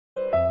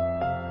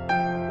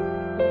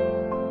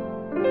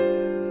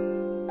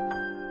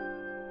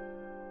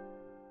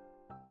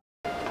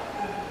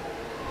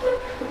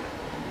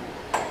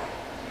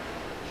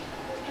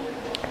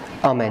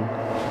Amen.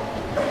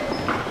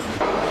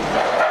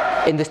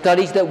 In the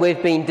studies that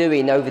we've been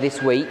doing over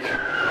this week,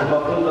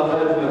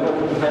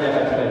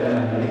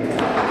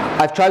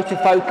 I've tried to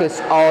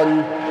focus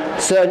on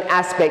certain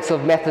aspects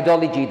of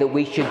methodology that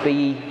we should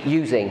be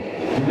using.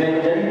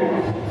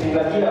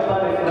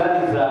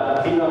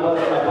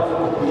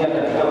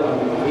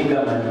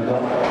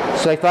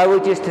 So if I were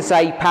just to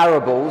say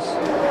parables,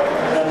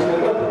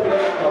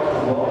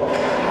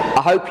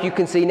 I hope you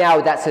can see now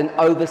that's an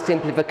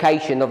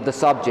oversimplification of the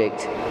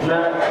subject.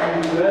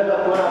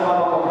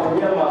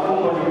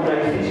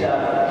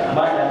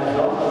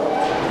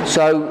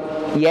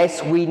 So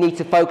yes, we need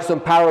to focus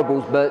on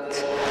parables,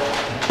 but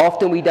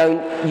often we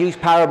don't use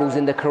parables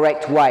in the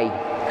correct way.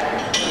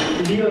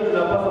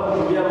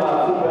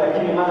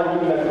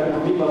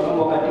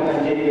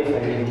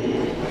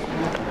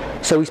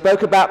 So we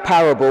spoke about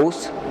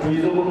parables,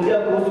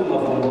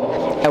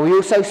 and we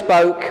also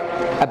spoke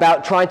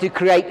about trying to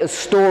create a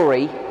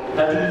story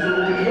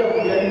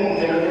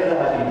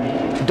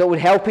that would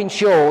help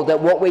ensure that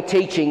what we're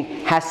teaching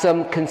has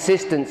some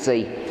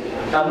consistency.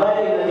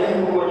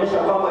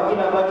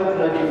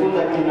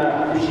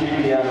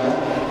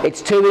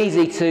 It's too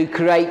easy to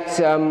create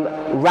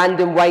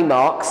random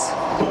waymarks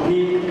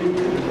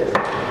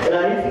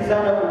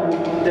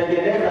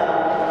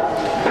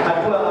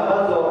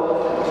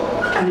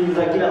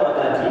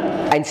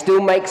and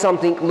still make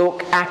something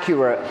look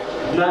accurate,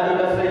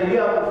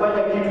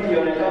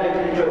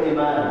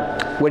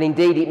 when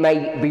indeed it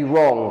may be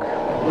wrong.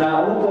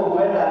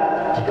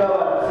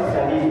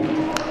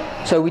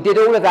 So we did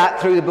all of that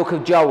through the book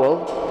of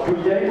Joel,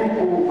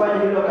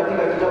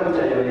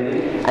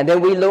 and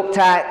then we looked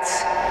at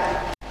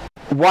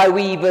why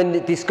we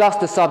even discussed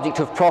the subject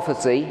of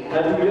prophecy,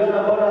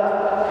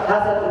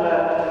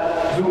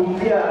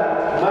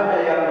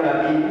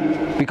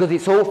 because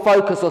it's all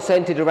focused or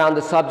centered around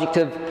the subject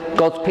of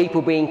God's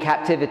people being in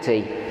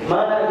captivity.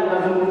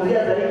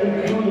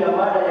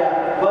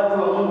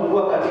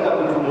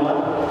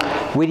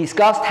 We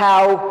discussed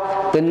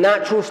how the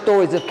natural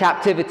stories of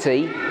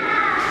captivity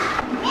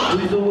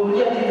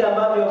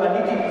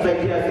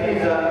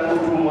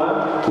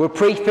were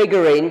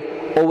prefiguring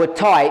or were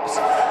types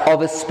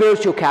of a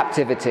spiritual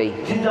captivity.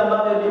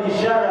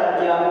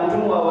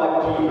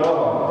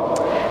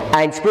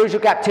 And spiritual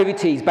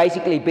captivity is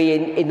basically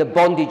being in the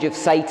bondage of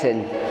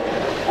Satan.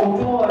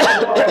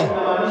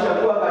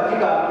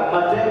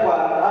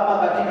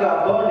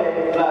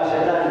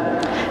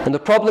 And the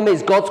problem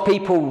is God's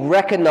people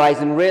recognize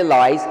and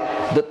realize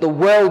that the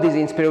world is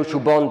in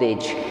spiritual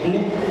bondage.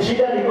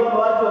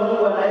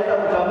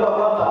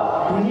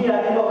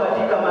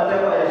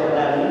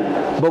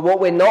 But what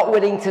we're not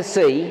willing to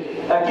see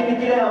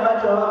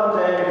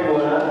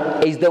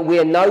is that we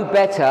are no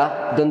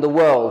better than the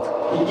world.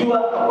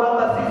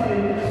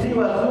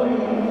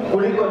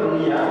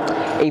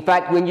 In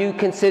fact, when you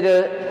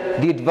consider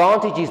the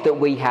advantages that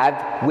we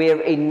have,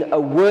 we're in a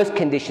worse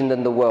condition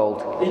than the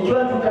world.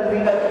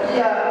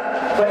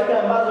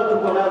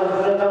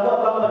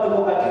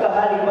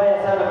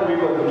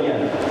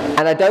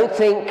 And I don't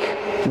think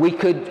we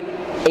could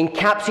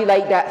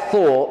encapsulate that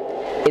thought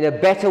in a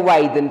better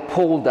way than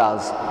Paul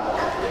does.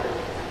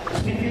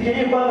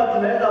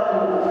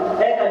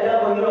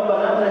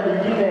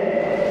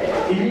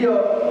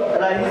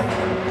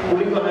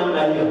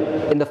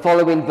 In the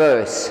following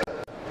verse,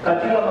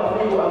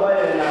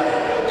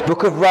 the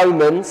book of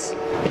Romans,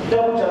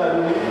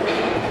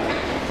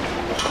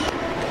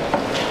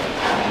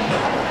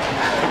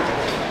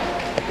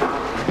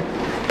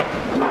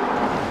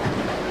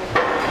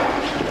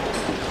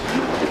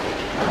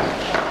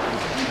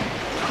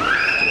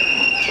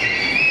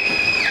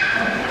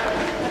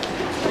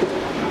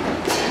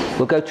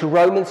 we'll go to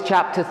Romans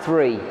chapter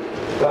 3.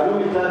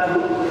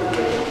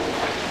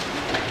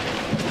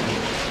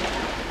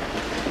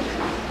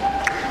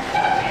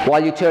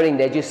 While you're turning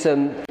there, just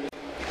some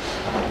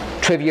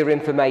trivia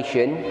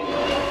information.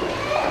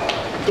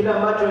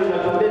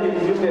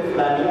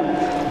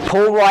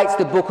 Paul writes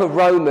the book of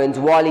Romans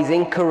while he's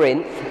in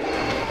Corinth.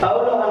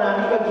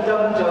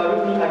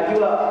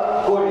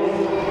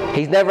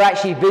 He's never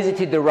actually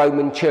visited the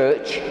Roman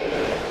church.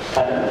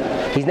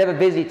 He's never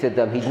visited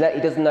them. He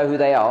doesn't know who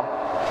they are.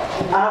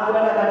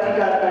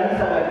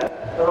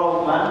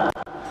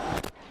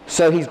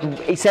 So he's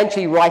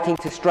essentially writing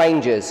to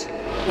strangers.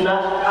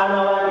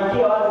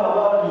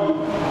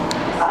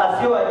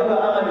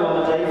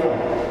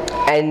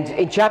 And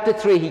in chapter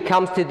 3 he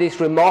comes to this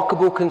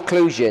remarkable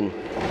conclusion.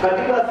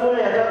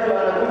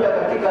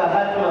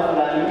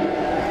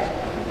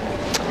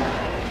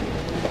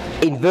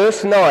 In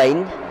verse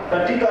 9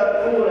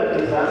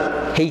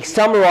 he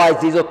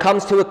summarizes or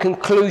comes to a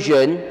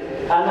conclusion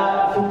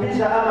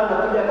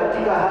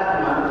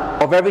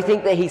of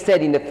everything that he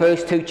said in the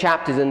first two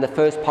chapters and the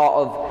first part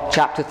of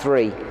chapter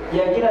 3.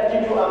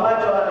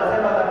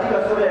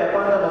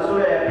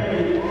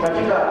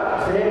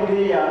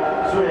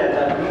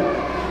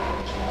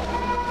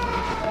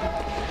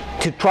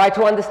 To try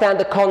to understand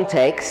the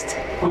context,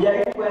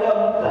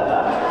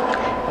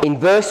 in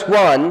verse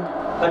 1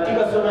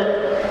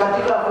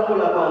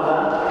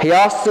 he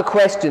asks a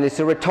question, it's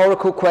a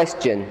rhetorical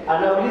question.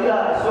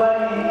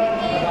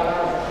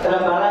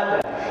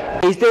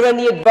 Is there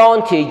any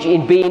advantage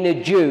in being a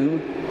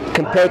Jew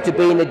compared to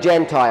being a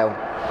Gentile?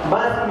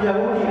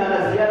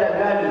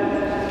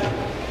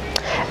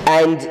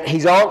 And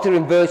his answer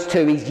in verse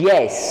 2 is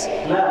yes.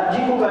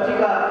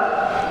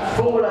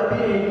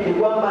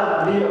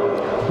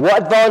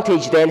 What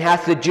advantage then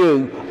hath the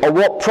Jew, or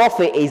what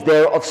profit is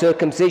there of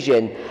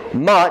circumcision?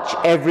 Much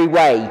every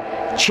way,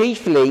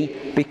 chiefly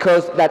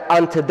because that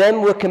unto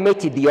them were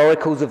committed the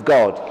oracles of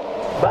God.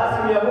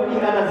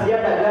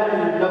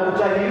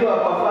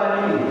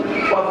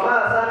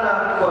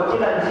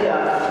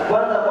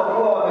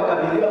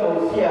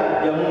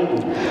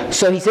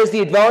 So he says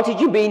the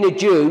advantage in being a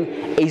Jew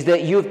is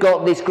that you've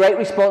got this great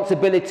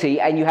responsibility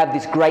and you have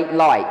this great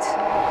light.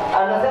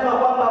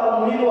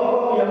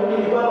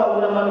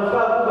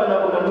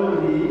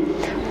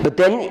 But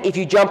then if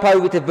you jump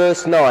over to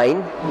verse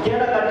 9,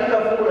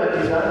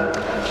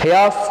 he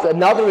asks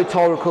another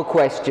rhetorical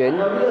question.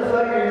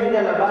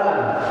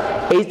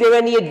 Is there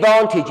any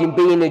advantage in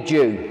being a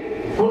Jew?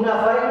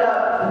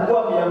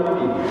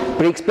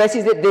 But he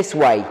expresses it this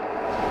way.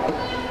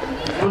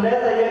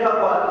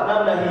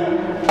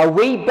 Are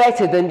we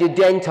better than the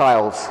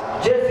Gentiles?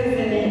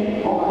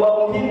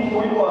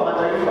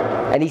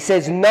 And he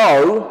says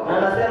no,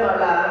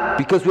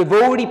 because we've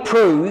already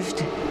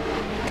proved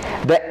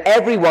that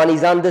everyone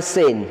is under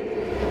sin.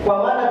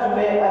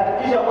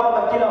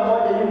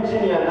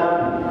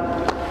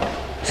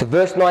 So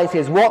verse 9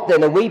 says, what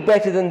then? Are we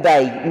better than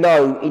they?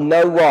 No, in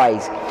no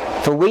wise.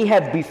 For we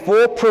have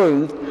before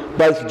proved,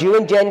 both Jew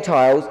and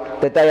Gentiles,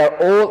 that they are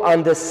all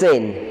under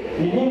sin.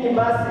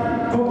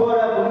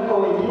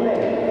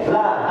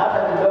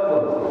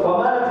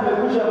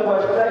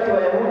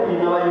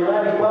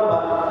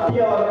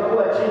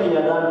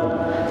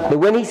 But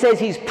when he says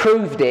he's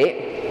proved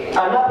it,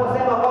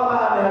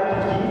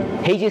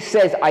 he just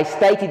says, I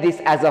stated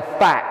this as a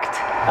fact.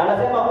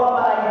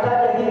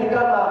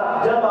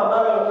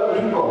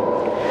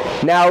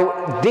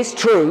 Now, this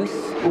truth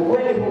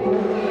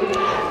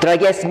that I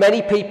guess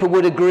many people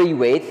would agree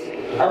with,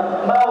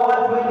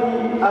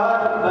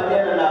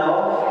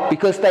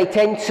 because they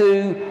tend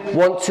to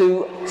want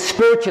to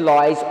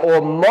spiritualize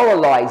or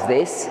moralize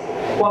this,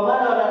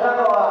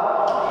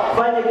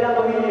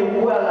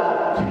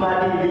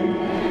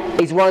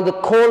 is one of the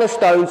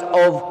cornerstones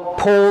of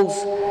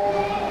Paul's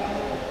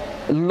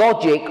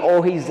logic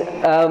or his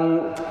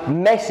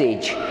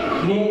message.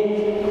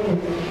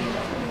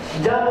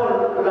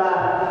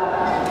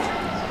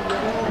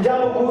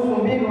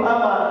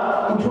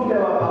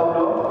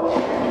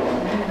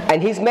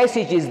 And his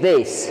message is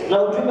this,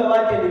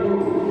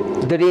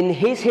 that in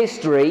his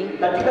history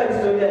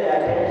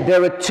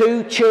there are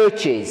two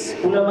churches,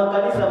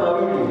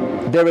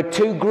 there are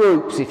two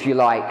groups, if you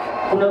like.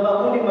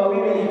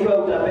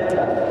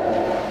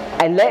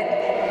 And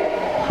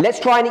let's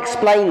try and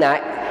explain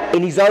that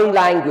in his own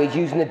language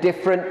using a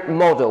different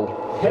model.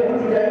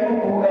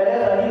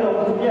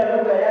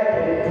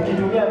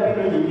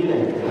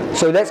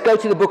 So let's go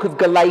to the book of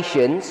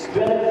Galatians.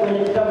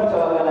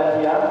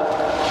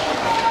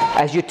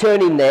 As you're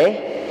turning there,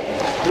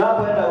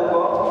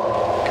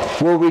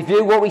 we'll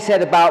review what we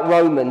said about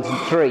Romans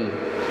 3.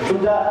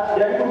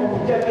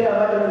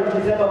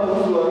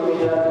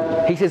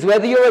 He says,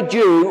 whether you're a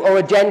Jew or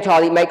a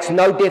Gentile, it makes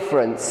no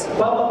difference.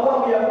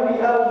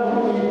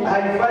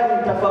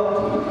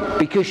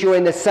 Because you're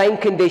in the same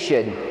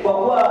condition.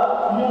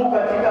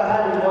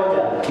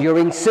 You're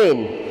in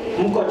sin.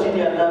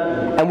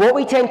 And what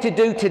we tend to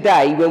do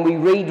today when we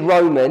read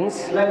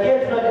Romans,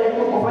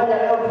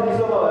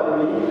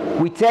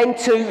 we tend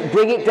to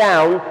bring it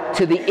down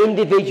to the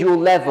individual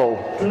level.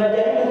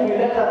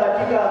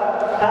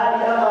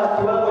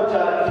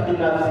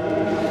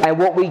 And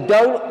what we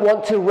don't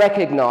want to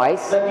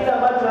recognize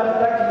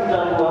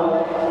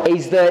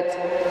is that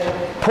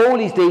Paul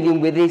is dealing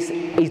with this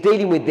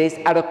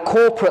at a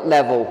corporate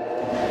level.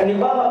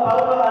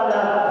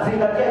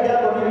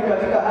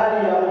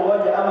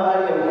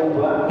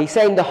 He's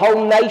saying the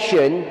whole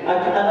nation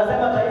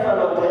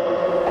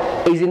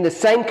is in the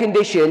same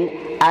condition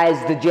as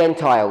the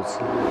Gentiles.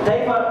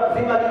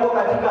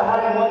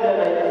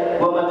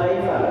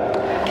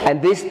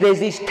 And there's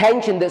this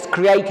tension that's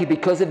created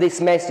because of this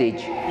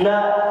message.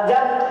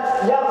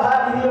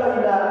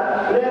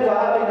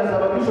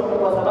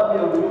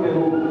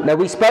 Now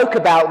we spoke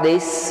about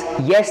this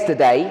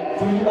yesterday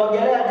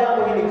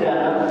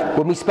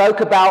when we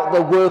spoke about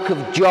the work of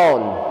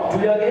John.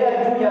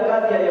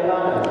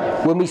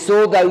 When we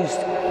saw those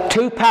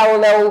two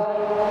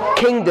parallel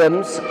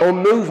kingdoms or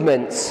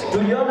movements.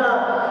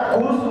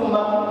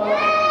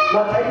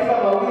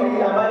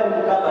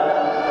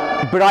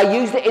 But I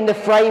used it in the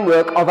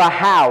framework of a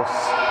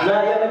house.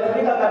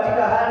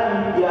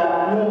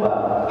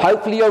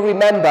 Hopefully you'll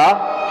remember.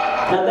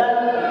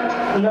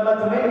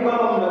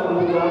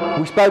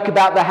 We spoke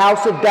about the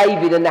house of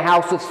David and the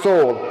house of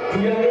Saul.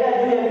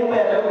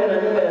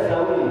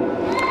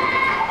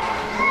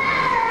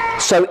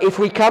 So if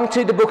we come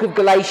to the book of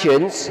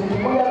Galatians,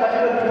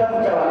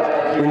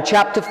 in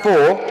chapter 4,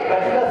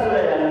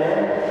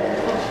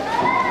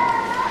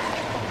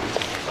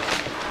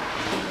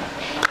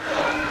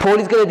 Paul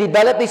is going to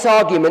develop this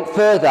argument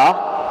further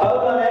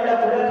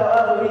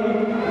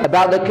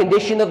about the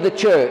condition of the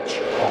church.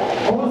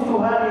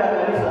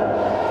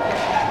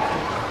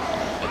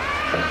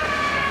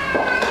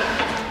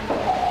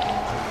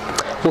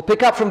 We'll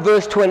pick up from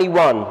verse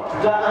 21.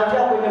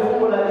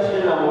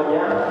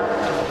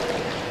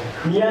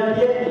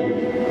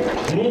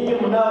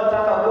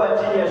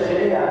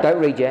 Don't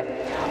read yet.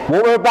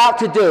 What we're about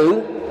to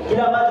do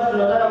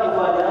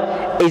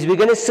is we're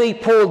going to see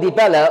Paul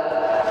develop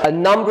a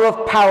number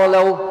of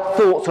parallel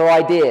thoughts or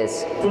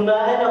ideas.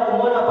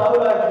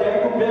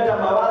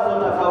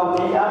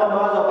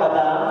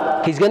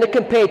 He's going to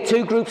compare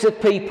two groups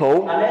of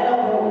people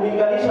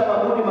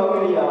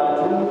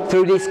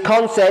through this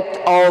concept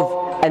of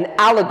an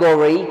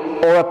allegory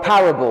or a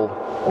parable.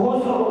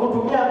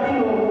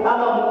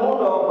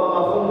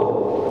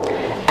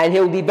 And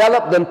he'll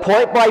develop them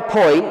point by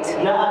point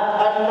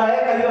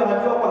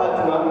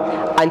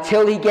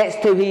until he gets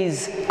to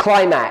his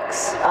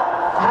climax.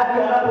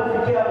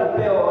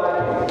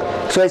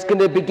 So it's going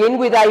to begin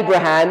with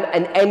Abraham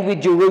and end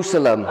with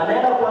Jerusalem.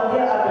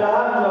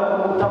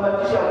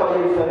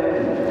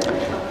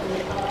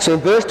 So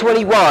in verse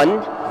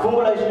 21,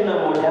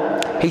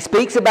 he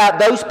speaks about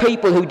those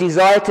people who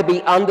desire to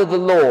be under the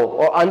law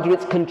or under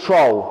its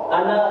control.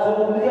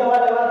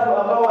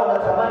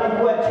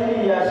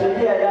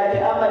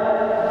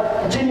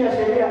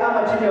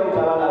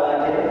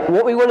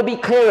 What we want to be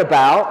clear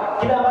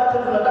about,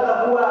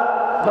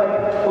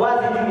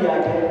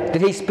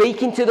 that he's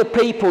speaking to the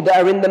people that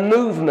are in the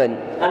movement.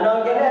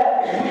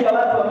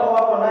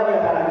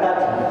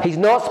 He's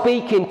not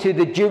speaking to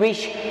the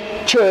Jewish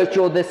church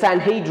or the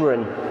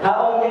Sanhedrin.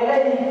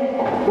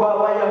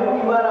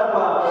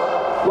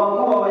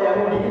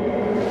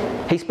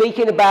 He's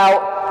speaking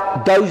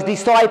about those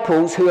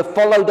disciples who have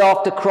followed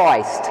after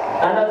Christ.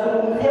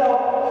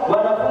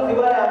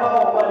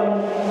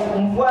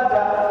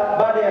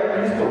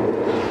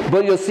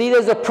 But you'll see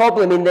there's a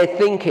problem in their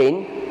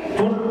thinking,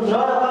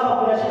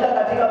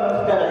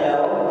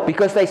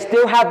 because they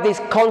still have this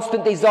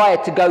constant desire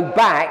to go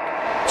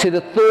back to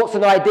the thoughts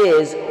and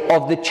ideas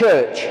of the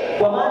church.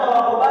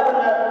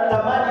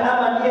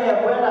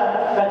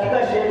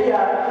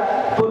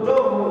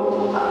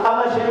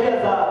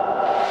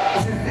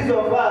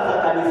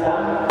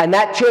 And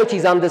that church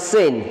is under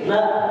sin,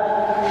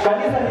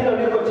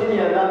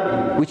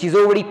 which is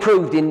already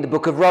proved in the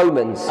book of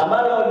Romans.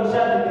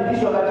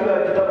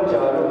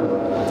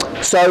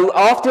 So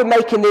after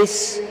making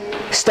this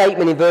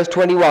statement in verse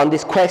 21,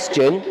 this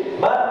question,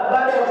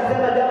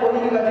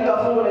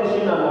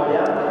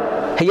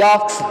 he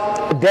asks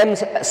them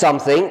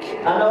something.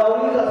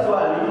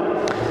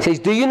 He says,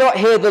 do you not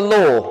hear the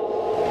law?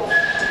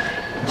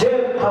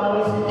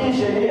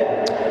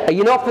 Are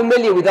you not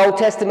familiar with Old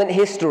Testament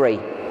history?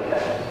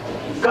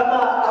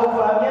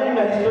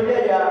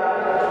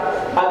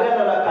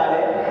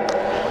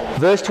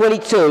 Verse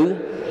 22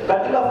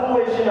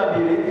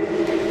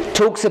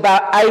 talks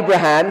about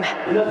Abraham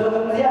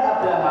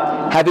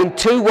having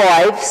 2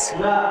 wives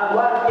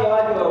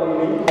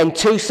and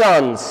 2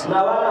 sons.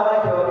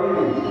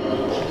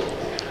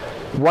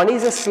 One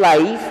is a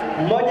slave,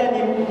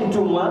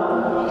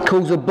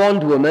 called a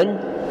bondwoman,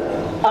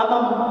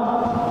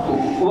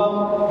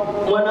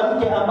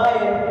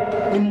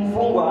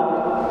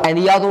 and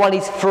the other one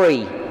is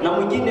free.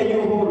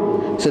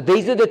 So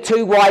these are the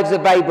 2 wives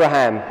of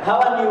Abraham.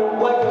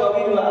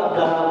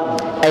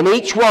 And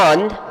each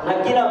one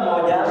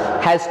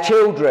has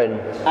children.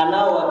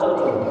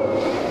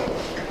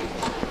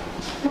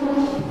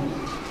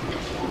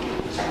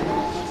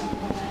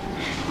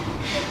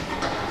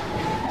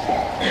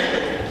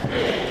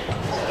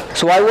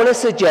 So I want to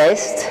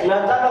suggest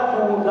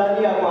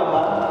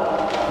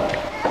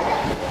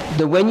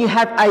that when you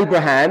have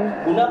Abraham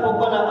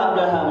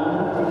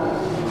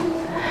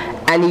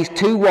and his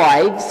 2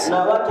 wives,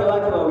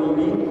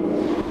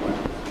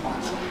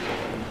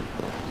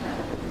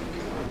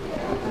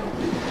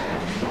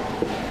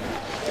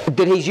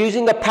 that he's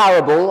using a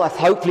parable,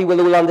 hopefully we'll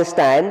all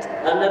understand,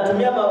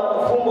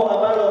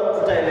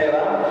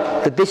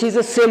 that this is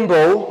a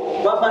symbol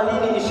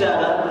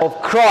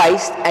of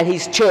Christ and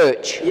his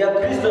church.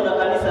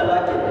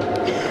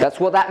 That's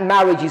what that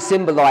marriage is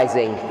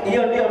symbolizing.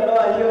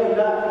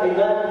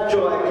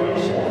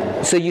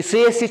 So you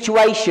see a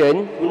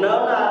situation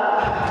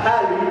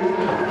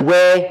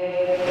where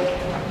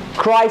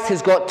Christ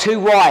has got 2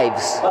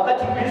 wives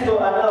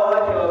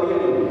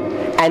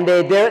and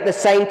they're there at the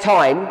same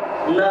time,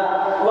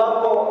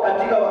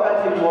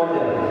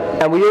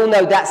 and we all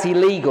know that's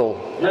illegal.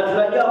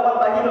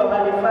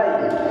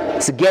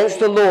 It's against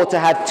the law to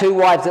have 2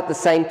 wives at the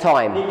same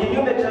time.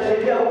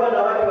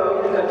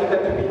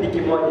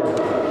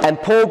 And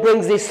Paul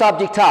brings this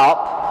subject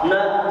up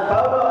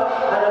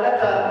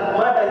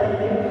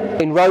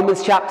in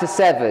Romans chapter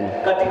 7.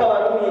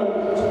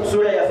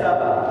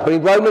 But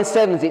in Romans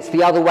 7 it's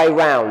the other way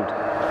round.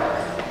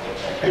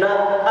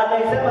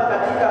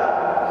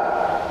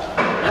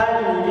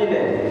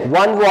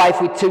 one wife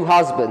with two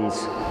husbands.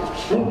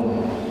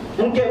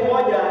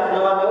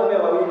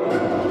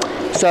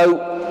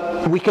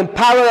 So we can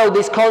parallel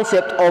this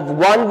concept of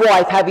one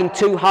wife having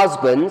two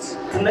husbands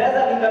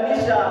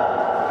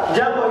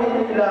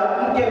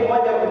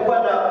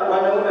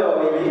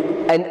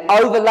and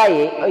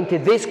overlay it into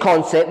this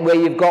concept where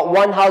you've got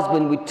one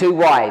husband with two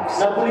wives.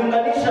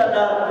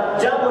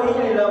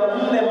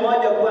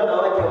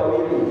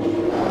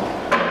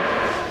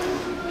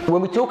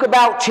 When we talk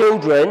about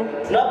children,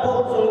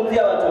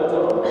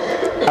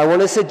 I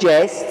want to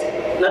suggest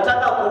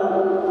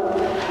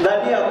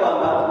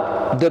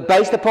that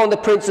based upon the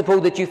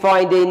principle that you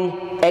find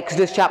in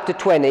Exodus chapter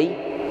 20,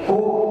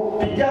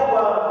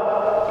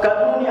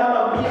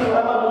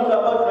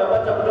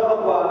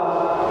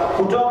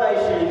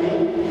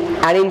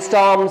 and in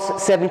Psalms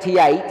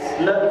 78, I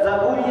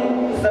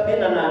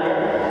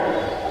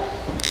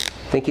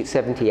think it's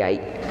 78,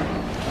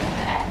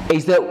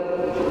 is that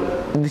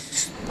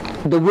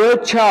the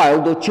word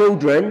child or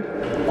children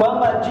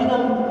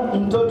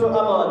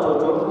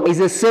is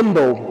a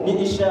symbol,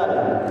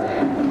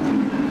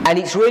 and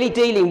it's really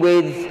dealing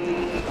with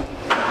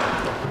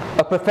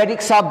a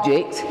prophetic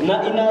subject,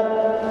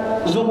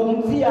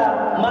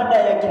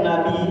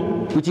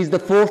 which is the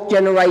fourth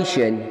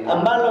generation.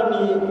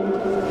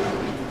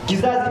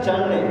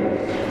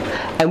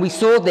 And we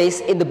saw this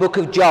in the book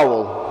of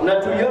Joel.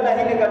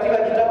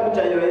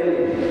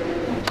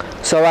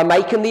 So I'm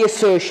making the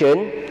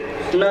assertion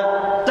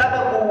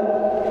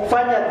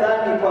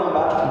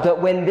that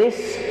when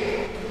this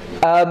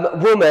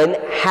woman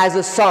has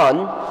a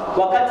son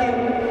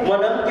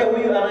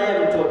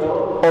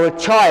or a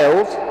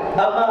child,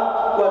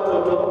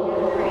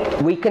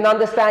 we can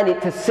understand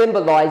it to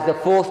symbolize the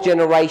fourth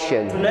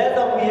generation.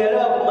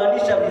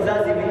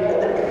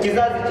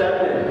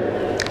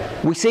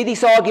 We see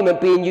this argument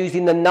being used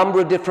in a number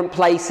of different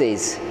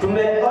places. I'll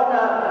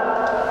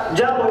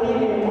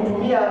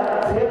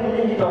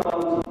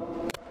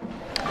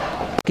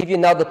give you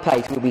another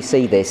place where we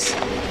see this.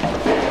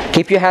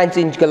 Keep your hands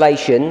in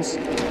Galatians.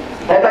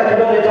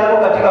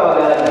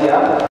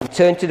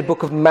 Turn to the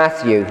book of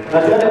Matthew.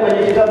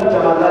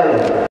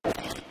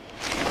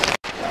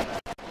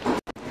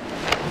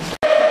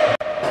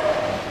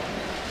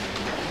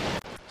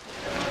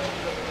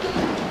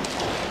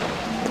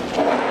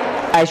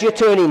 As you're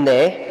turning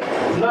there,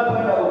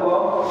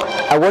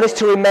 I want us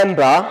to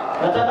remember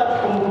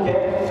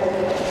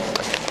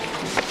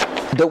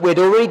that we'd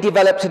already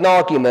developed an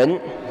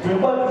argument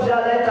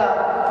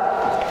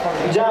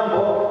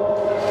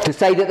to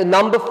say that the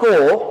number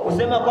 4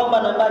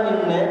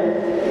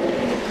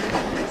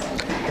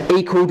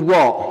 equaled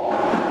what?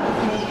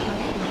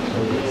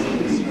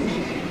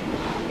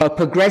 A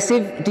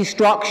progressive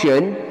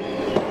destruction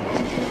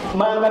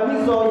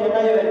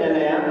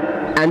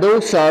and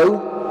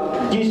also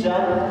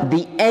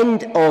the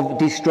end of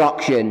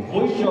destruction.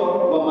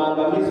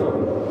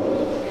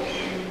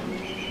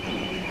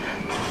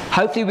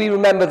 Hopefully we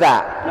remember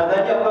that.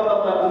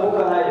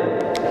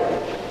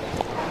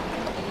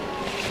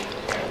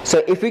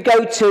 So if we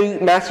go to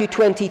Matthew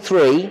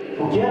 23,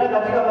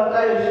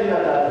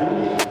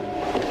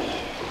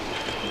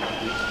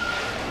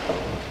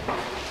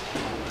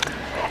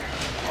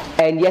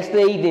 and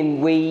yesterday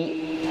evening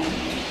we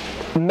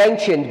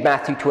mentioned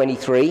Matthew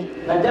 23.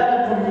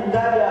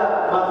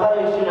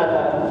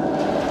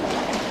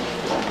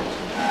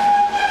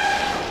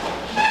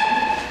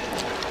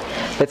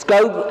 Let's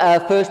go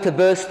first to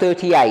verse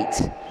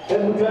 38.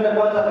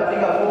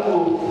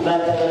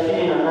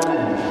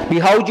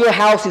 Behold, your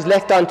house is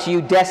left unto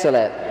you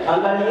desolate.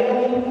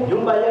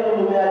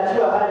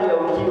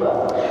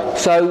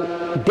 So,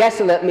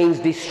 desolate means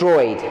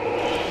destroyed.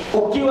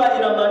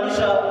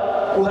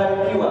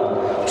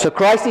 So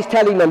Christ is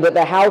telling them that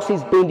their house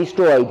is being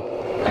destroyed.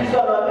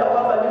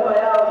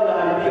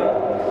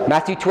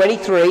 Matthew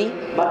 23,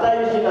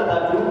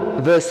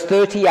 verse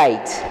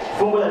 38.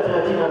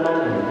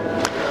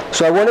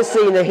 So I want to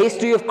see in the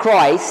history of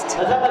Christ,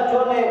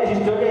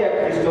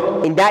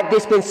 in that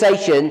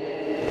dispensation,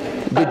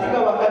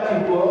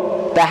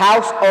 the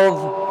house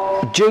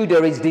of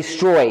Judah is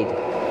destroyed.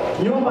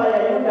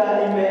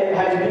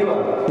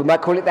 We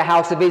might call it the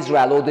house of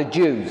Israel or the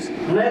Jews.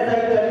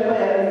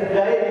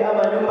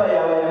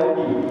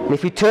 And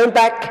if you turn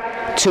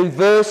back to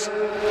verse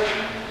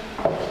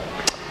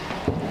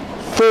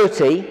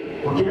 30,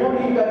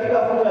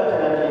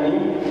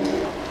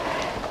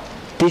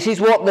 this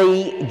is what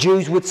the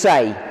Jews would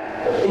say.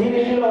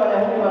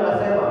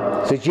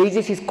 So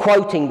Jesus is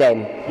quoting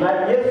them.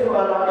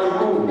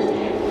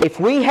 If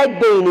we had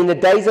been in the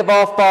days of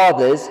our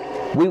fathers,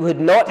 we would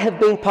not have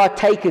been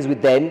partakers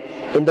with them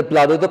in the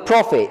blood of the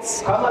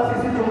prophets.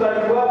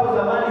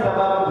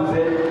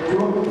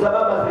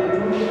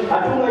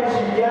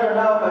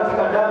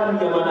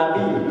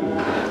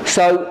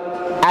 So,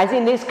 as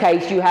in this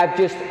case, you have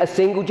just a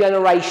single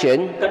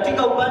generation.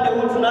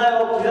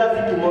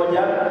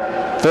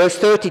 Verse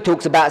 30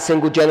 talks about a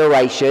single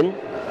generation.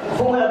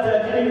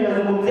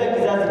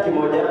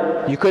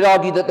 You could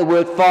argue that the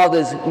word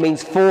fathers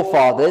means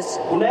forefathers.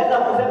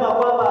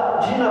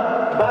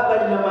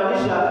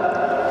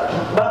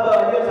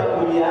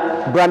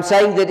 But I'm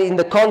saying that in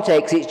the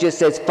context it just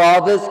says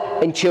fathers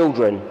and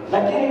children.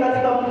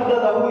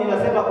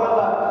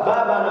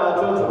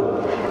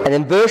 And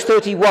in verse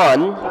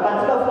 31,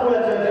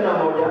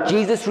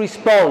 Jesus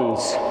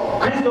responds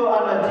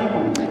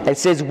and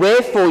says,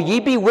 "Wherefore ye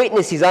be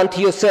witnesses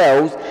unto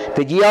yourselves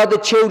that ye are the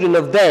children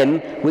of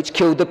them which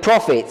killed the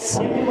prophets."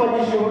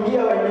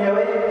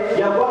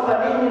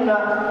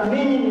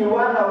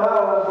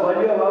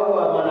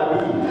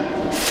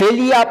 Fill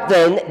ye up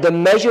then the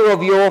measure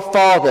of your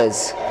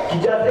fathers.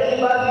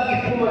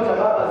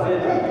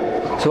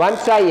 So I'm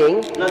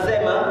saying,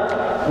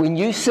 when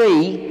you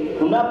see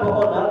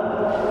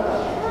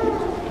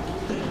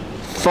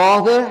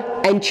father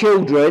and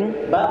children,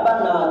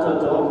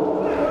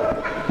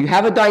 you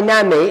have a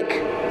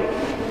dynamic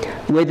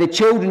where the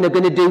children are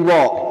going to do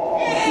what?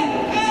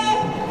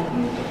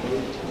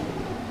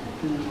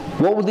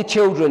 What will the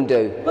children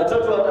do?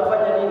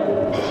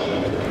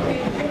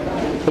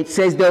 It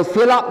says they'll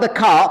fill up the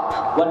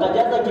cup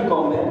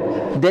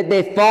that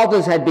their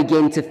fathers had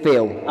begun to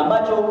fill.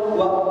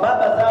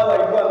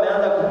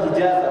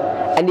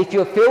 And if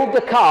you filled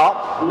the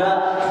cup,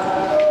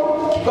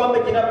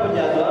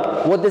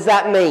 what does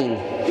that mean?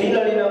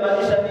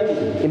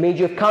 It means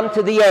you've come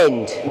to the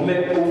end.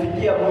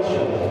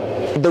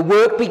 The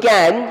work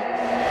began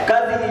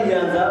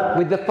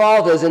with the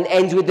fathers and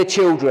ends with the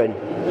children.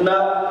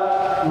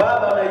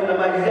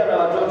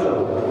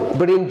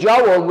 But in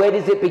Joel, where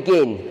does it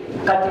begin?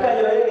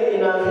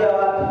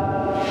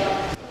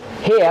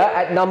 Here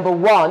at number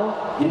 1,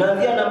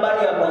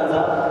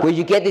 where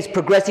you get this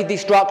progressive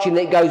destruction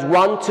that goes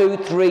 1, 2,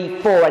 3,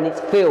 4, and it's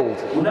filled.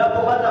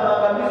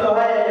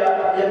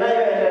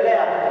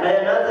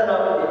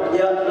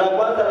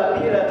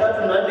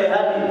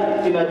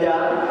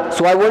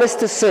 So I want us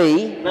to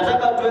see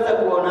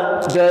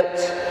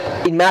that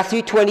in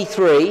Matthew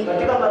 23,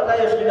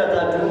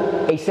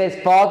 it says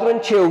father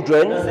and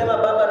children,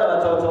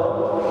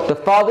 the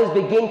fathers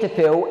begin to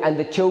fill and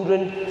the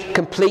children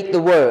complete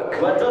the work.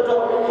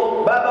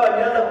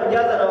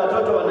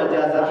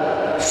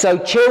 So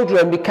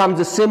children becomes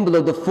a symbol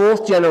of the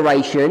 4th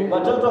generation, or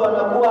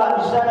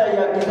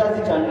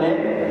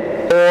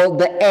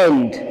the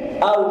end.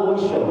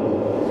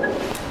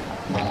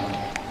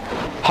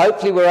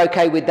 Hopefully we're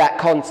okay with that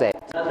concept.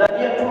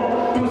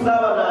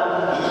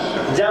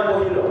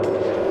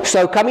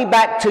 So coming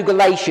back to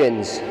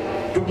Galatians,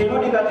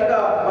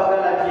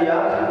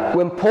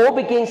 when Paul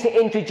begins to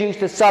introduce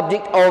the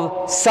subject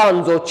of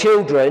sons or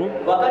children,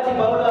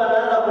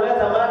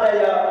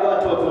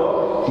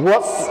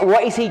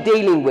 what is he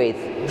dealing with?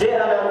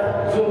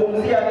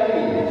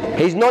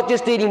 He's not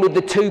just dealing with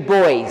the 2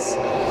 boys.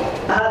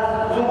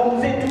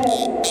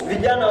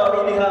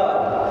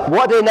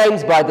 What are their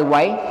names, by the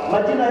way?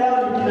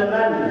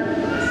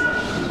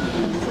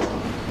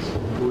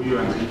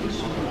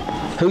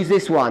 Who's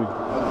this one?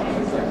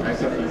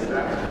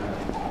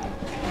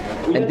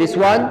 And this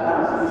one?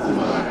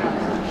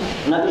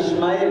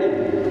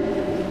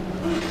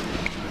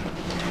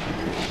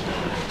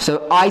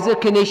 So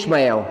Isaac and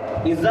Ishmael.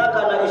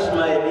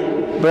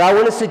 But I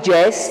want to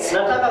suggest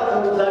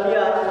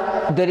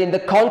that in the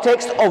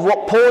context of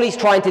what Paul is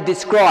trying to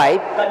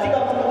describe,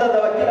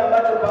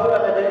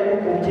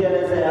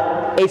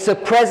 it's a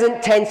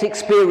present tense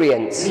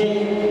experience.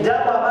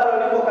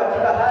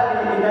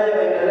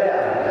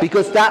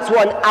 Because that's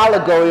what an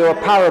allegory or a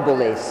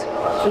parable is.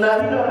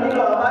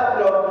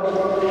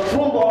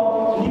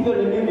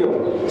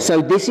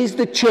 So this is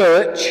the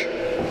church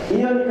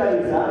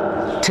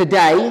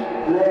today,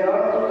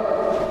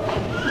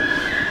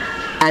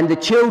 and the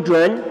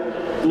children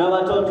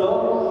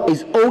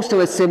is also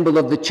a symbol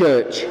of the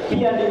church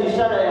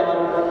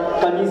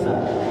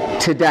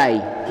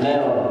today.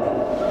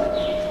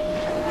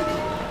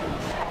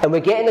 And we're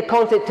getting the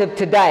concept of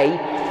today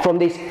from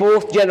this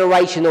 4th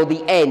generation or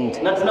the end.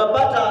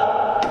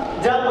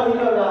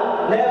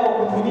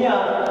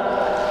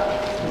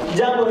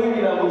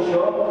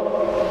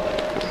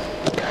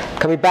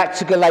 Coming back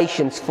to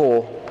Galatians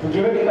 4,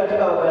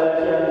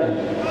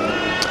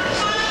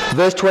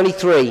 verse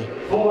 23.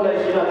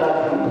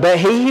 But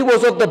he who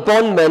was of the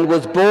bondman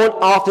was born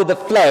after the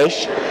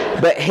flesh,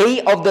 but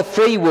he of the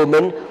free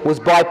woman was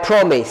by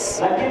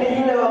promise.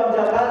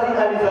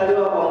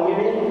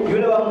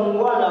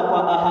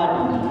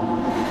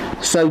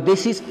 So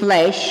this is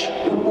flesh,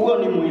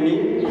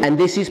 and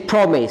this is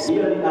promise.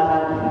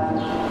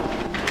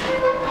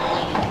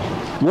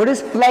 What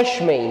does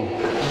flesh mean?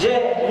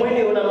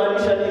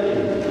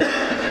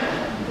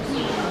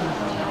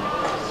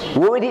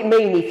 What would it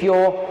mean if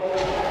you're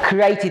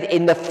created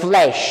in the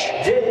flesh?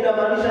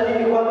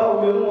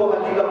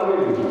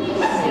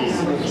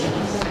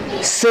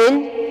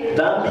 Sin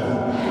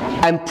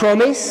and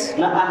promise.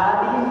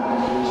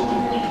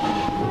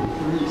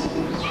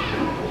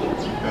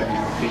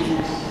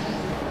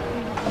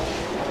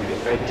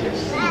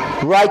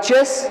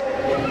 Righteous.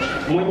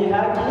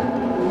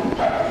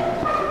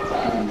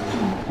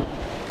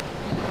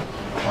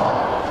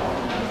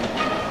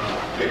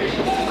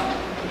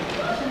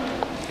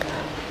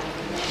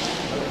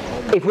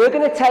 If we're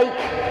going to take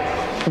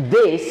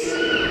this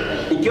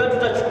Ikiwa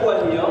tutachukua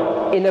hiyo,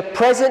 in a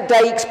present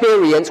day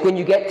experience, when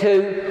you get to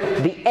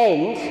the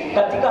end,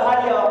 katika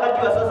hali ya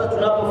wakati wa sasa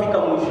tunapofika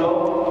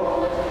mwisho,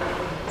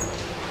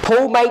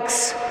 Paul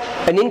makes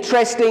an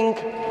interesting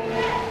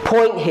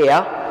point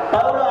here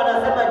Paulo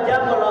anasema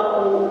jambo la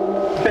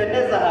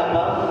kupendeza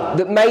hapa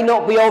that may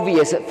not be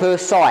obvious at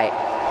first sight.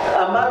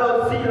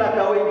 ambalo si la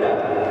kawaida.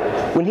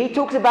 When he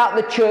talks about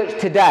the church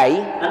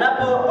today,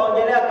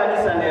 Anapoongelea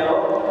kanisa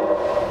leo,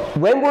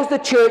 when was the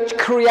church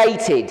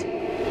created?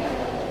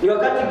 ni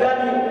wakati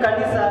gani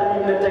kanisa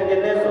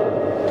limetengenezwa?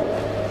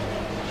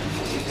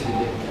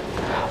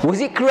 Was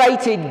it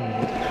created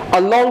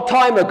a long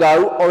time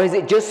ago, or has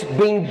it just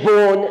been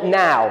born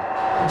now?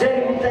 Je,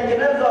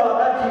 limetengenezwa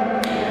wakati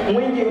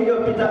mwingi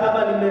uliopita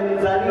ama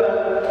limezaliwa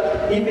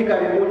hivi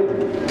karibuni?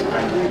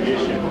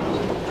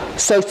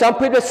 So some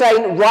people are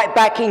saying right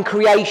back in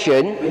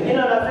creation, Wengine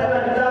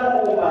wanasema ni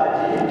tangu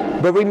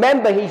uumbaji. but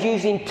remember he's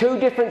using two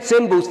different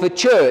symbols for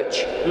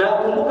church. Na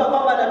kumbuka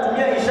kwamba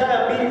anatumia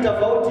ishara mbili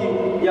tofauti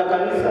ya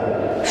kanisa.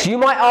 So you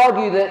might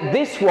argue that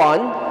this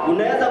one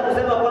Unaweza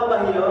kusema kwamba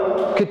hiyo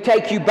could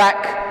take you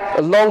back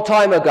a long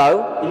time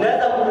ago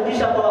inaweza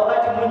kurudisha kwa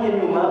wakati mwingi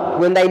nyuma,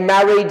 when they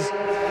married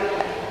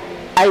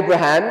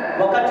Abraham,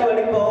 wakati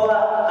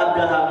walipooa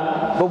Abrahamu.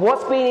 but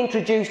what's being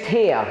introduced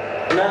here?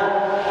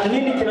 Na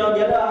nini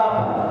kinaongelewa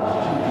hapa?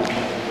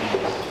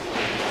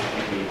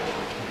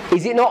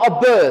 Is it not a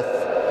birth?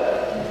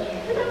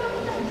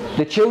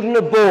 The children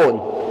are born,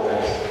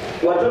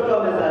 Watoto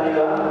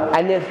wamezaliwa.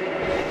 and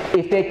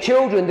if they're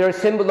children, they're a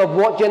symbol of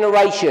what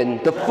generation?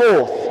 The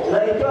fourth,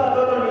 Na ikiwa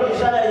watoto ni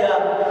ishara ya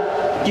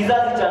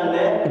kizazi cha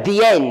nne,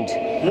 the end.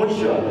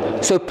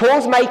 mwisho. So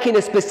Paul's making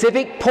a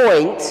specific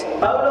point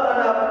Paulo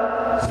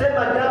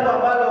anasema jambo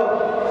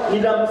ambalo ni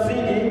la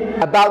msingi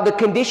about the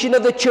condition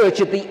of the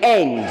church at the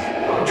end,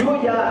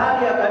 juu ya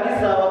hali ya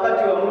kanisa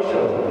wakati wa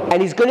mwisho.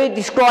 and he's going to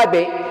describe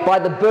it by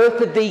the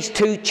birth of these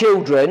two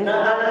children.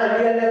 Na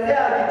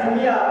analielezea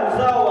akitumia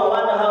uzao wa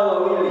wana hao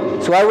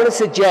wawili. So I want to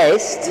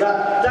suggest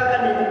Nataka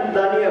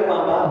nidhanie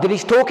kwamba that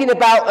he's talking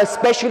about a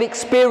special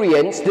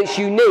experience that's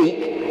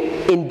unique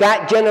in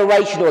that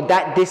generation or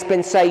that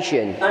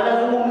dispensation.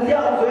 anazungumzia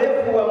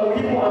uzoefu wa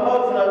muhimu ambao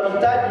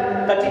tunahitaji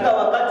katika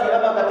wakati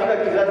ama katika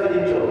kizazi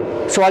hicho.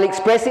 So I'll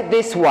express it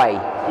this way,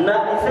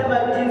 Na isema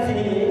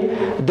jinsi hii,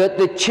 that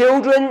the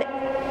children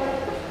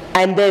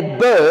and their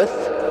birth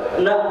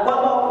na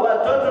kwamba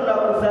watoto na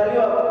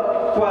kuzaliwa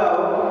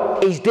kwao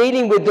is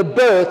dealing with the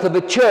birth of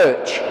a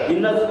church.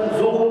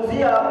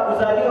 inazungumzia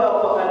kuzaliwa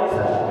kwa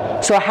kanisa.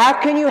 So how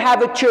can you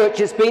have a church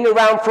that's been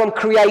around from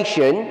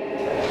creation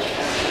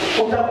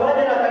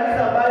Utakuwaje na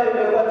kanisa ambayo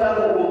imekuwa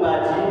tangu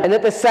uumbaji, and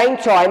at the same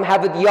time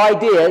have the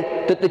idea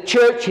that the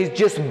church is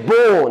just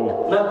born?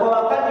 na kwa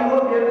wakati huo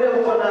vile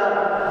uko na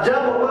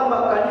jambo kwamba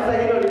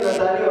kanisa hilo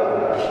limezaliwa?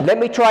 Let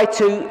me try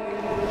to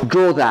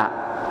draw that.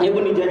 Hebu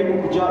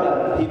nijaribu kuchora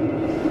hivi.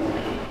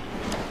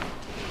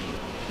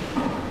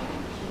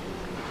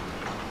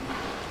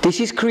 This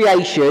is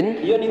creation,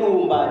 Hiyo ni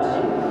uumbaji,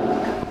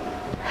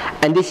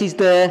 and this is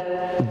the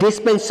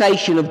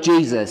dispensation of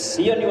Jesus.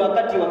 hiyo ni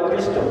wakati wa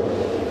Kristo.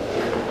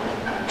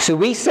 So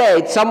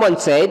someone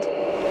said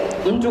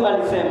Mtu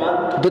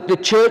alisema that the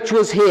church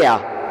was here.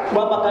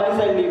 kwamba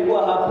kanisa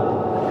lilikuwa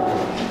hapo,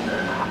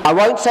 I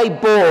won't say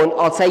born,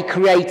 I'll say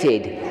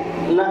created.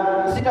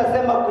 na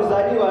sitasema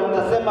kuzaliwa,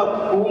 nitasema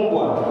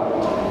kuumbwa.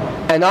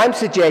 And I'm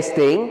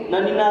suggesting Na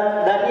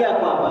ninadhania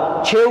kwamba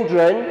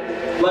children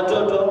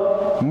watoto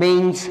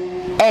means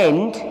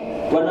end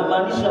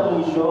wanamaanisha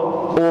mwisho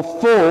or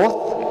fourth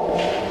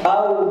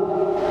au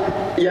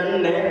ya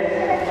nne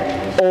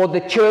or the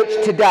church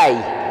today.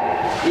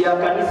 ya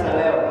kanisa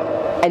leo.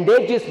 And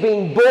they've just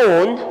been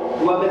born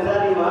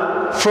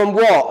Wamezaliwa from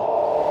what?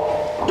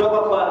 kutoka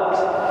kwa,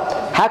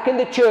 How can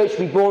the church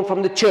be born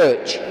from the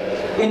church?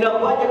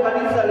 inakuwaje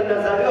kanisa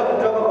linazaliwa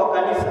kutoka kwa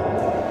kanisa?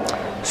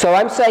 So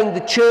I'm saying the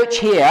church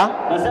here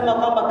Nasema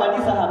kwamba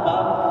kanisa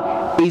hapa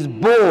is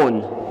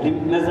born.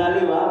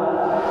 limezaliwa.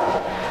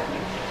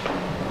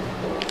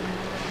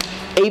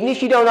 Even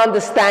if you don't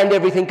understand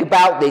everything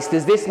about this,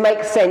 does this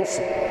make sense?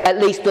 At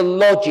least the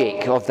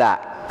logic of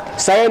that.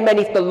 Say amen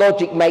if the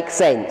logic makes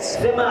sense.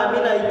 Sema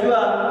amina ikiwa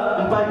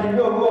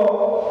mpangilio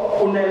huo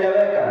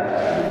unaeleweka.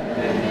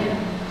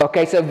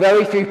 Okay, so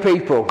very few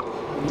people.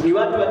 Ni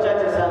watu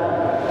wachache sana.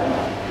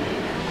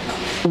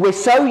 We're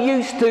so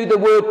used to the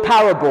word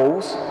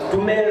parables,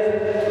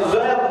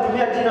 Tumezoea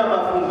kutumia jina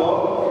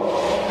mafumbo.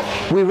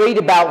 we read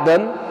about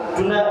them,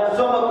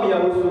 Tunasoma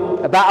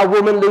kuyahusu, about a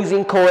woman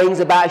losing coins,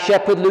 about a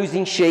shepherd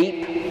losing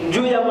sheep,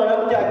 juu ya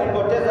mwanamke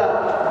akipoteza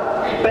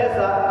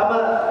pesa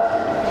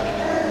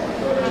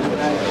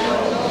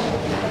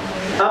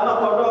ama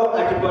kondoo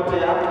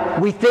akipotea.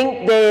 we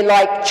think they're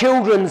like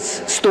children's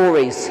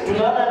stories,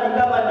 Tunaona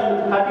ni kama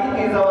ni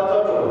hadithi za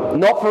watoto,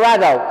 not for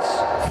adults.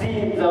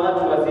 si za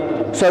watu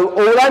wazima. So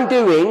all I'm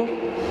doing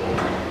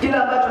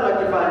Kila ambacho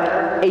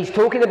nakifanya is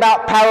talking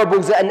about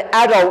parables at an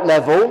adult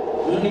level,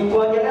 ni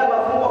kuongelea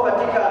mafumbo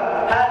katika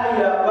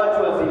hali ya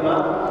watu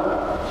wazima,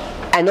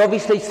 and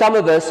obviously some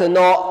of us are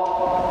not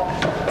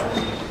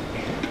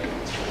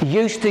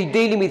used to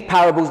dealing with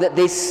parables at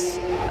this,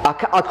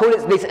 I call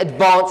it this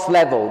advanced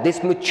level,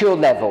 this mature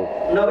level.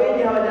 Na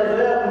wengi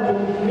hawajazoea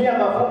kutumia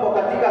mafumbo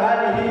katika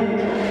hali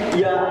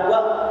hii ya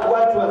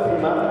watu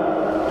wazima.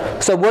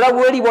 So what I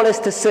really want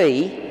us to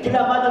see kila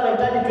ambacho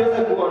tunahitaji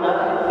tuweze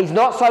kuona is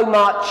not so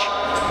much,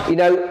 you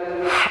know,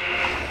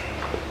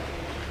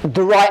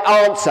 the right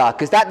answer,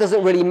 because that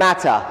doesn't really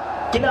matter.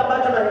 Kila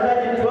ambacho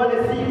tunahitaji tuone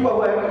si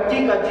kwa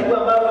hakika jibu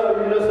ambalo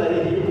ndilo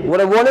sahihi.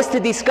 What I want us to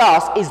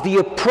discuss is the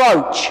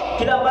approach.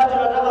 Kila ambacho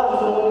tunataka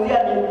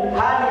kuzungumzia ni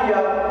hali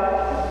ya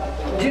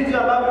jinsi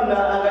ambavyo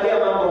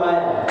tunaangalia mambo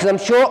haya. Because I'm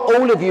sure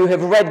all of you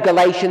have read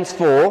Galatians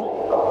 4.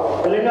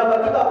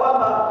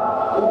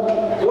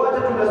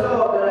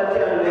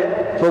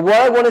 But what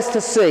I want us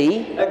to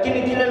see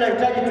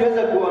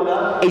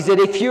is that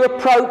if you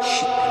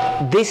approach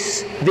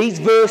these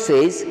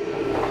verses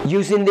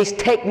using this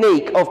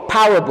technique of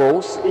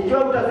parables,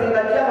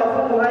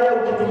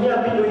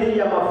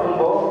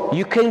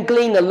 you can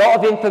glean a lot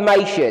of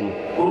information.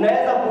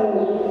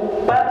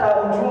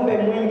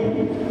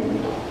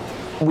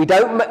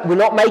 We're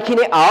not making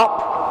it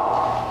up.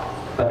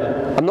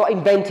 I'm not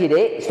inventing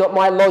it. It's not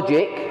my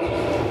logic.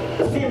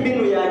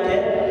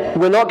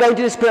 We're not going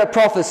to the spirit of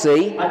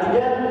prophecy.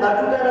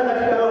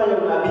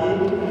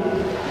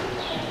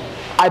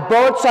 I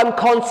borrowed some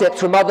concepts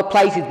from other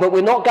places, but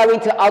we're not going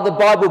to other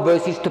Bible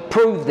verses to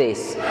prove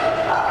this.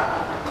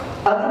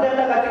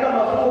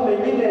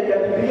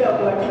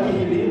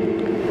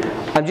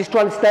 I'm just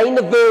trying to stay in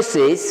the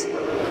verses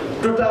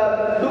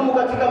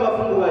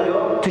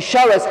to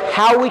show us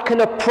how we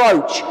can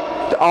approach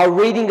our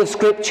reading of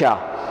Scripture.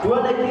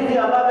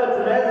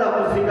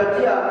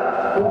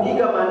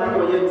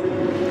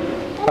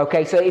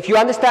 Okay, so if you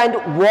understand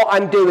what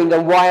I'm doing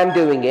and why I'm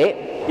doing it,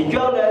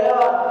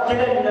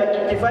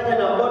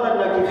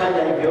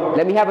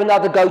 let me have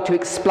another go to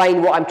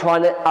explain what I'm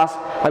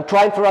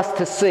trying for us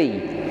to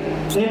see.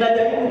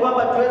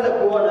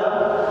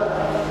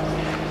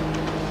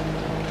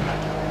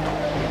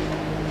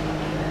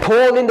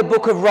 Paul in the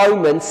book of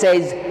Romans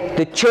says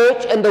the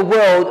church and the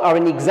world are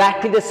in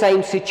exactly the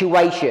same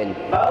situation.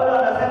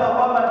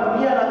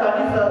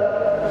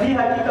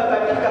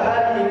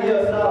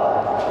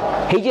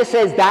 He just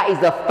says that is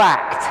the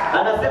fact.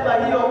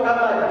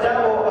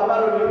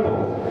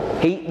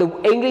 The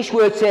English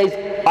word says,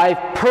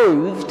 I've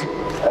proved.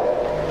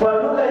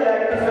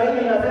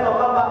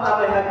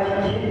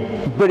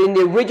 But in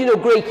the original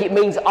Greek it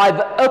means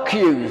I've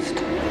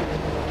accused.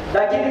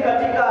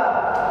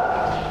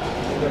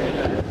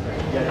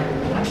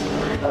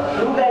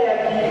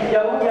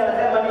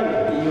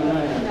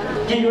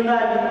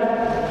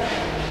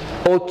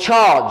 Or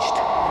charged.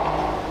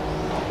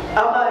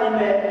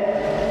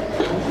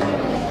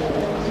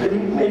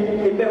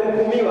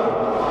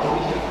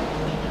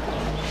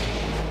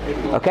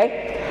 Okay?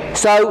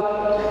 So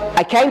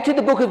I came to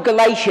the book of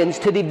Galatians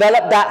to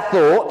develop that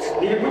thought.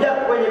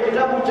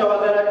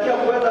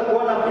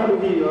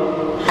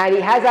 And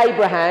he has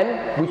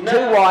Abraham with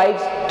 2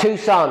 wives, 2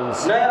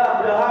 sons.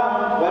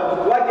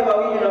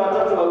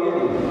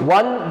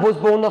 One was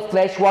born of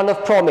flesh, one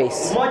of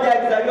promise.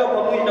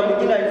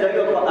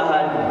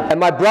 And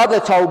my brother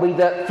told me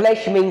that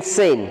flesh means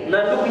sin.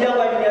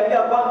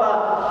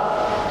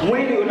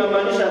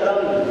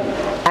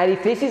 And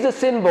if this is a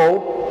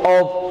symbol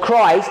of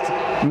Christ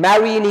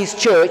marrying his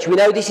church, we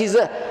know this is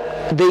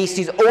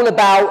all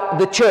about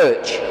the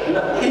church.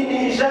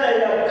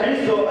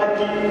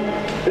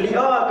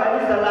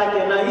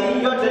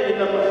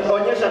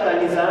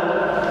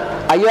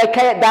 Are you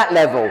okay at that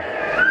level?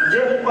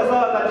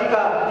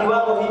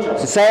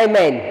 So say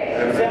amen.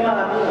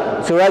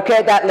 So we're okay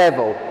at that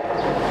level.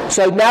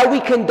 So now we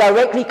can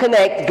directly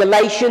connect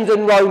Galatians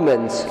and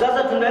Romans.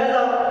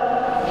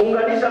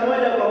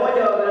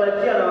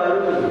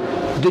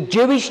 The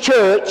Jewish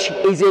church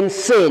is in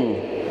sin.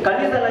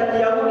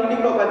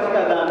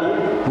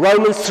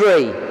 Romans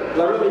 3.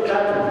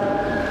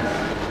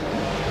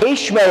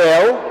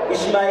 Ishmael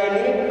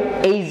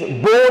is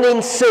born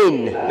in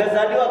sin.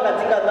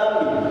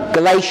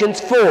 Galatians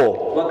 4.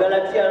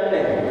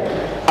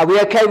 Are we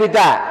okay with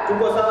that?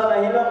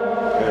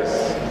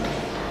 Yes.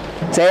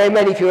 Say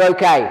amen if you're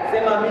okay.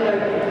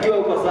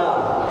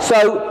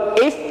 So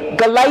if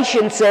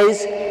Galatians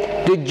says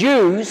the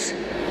Jewish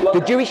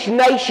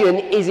nation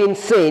is in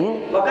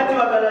sin,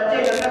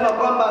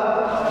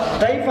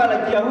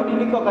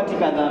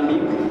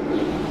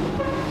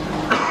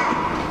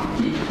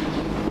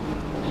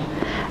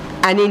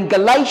 and in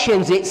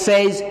Galatians it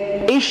says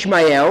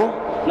Ishmael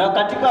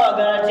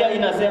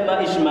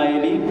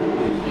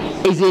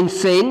is in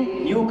sin,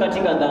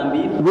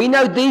 we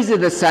know these are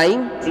the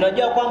same.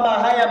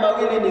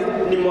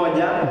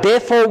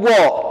 Therefore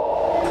what?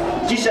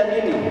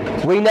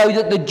 We know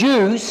that the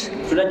Jews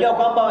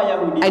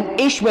and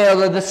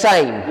Ishmael are the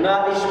same.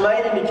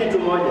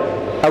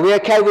 Are we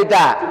okay with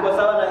that?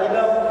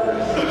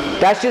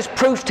 That's just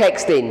proof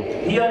texting.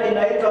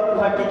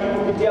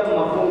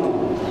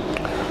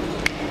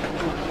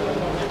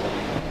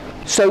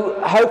 So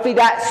hopefully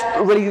that's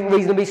really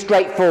reasonably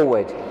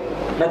straightforward.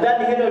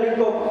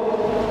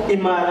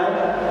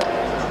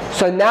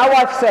 So now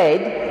I've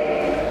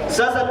said,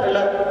 Sasa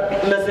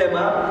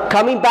nasema,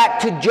 coming back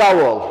to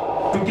Joel,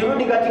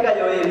 tukirudi katika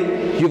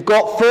Yoeli, you've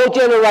got 4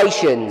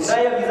 generations.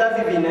 nayo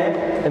vizazi vine.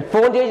 And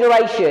 4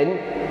 generation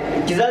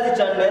Kizazi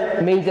cha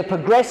nne means a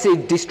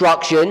progressive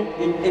destruction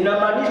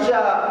inamaanisha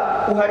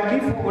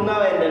uharibifu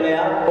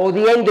unaoendelea or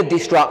the end of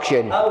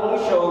destruction. au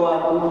mwisho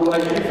wa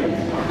uharibifu.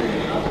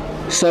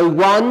 So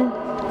 1,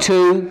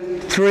 2,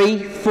 3,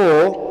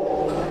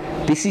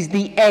 4, this is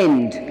the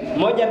end.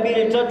 1,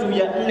 2, 3,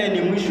 ya 4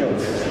 ni mwisho.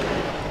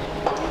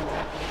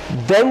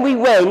 Then we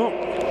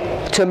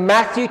went to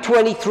Matthew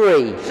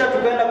 23. Kisha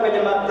tukaenda kwenye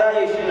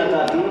Mathayo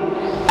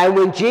 23. And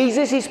when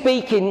Jesus is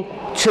speaking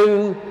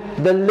to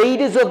the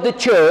leaders of the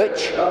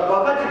church,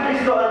 Wakati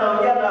Kristo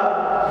anaongea na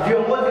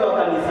viongozi wa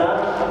kanisa,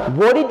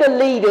 what did the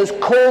leaders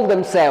call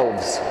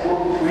themselves?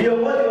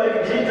 viongozi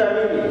walijiita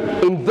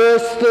nini? In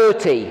verse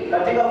 30,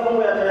 Katika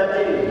fungu ya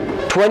 30.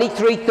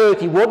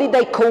 23:30, what did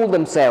they call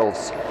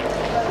themselves?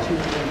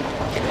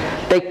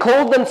 They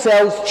called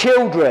themselves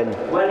children.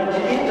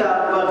 Walijiita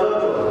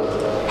watoto.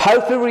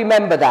 Hopefully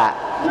remember that.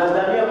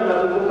 Nadhania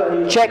mnakumbuka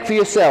hili. Check for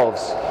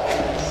yourselves.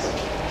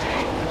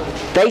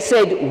 They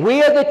said,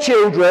 we are the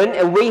children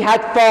and we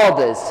had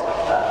fathers.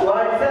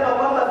 Walisema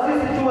kwamba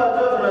sisi tu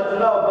watoto na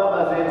tunao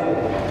baba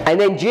zetu. And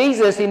then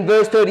Jesus in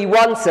verse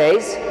 31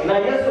 says, Na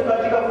Yesu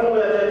katika fungu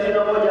la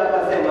 31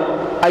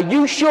 akasema, are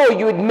you sure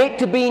you admit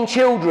to being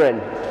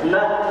children?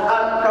 na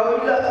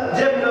akauliza,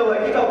 je, mna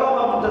uhakika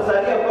kwamba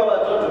mtasalia kuwa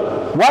watoto?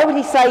 Why would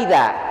he say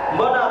that?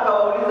 Mbona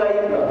akawauliza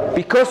hivyo?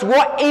 Because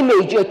what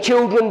image are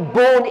children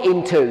born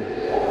into?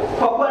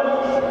 Kwa kuwa ni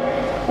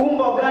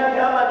umbo gani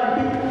ama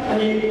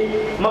ni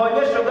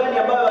maonyesho gani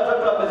ambayo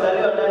watoto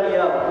wamezaliwa ndani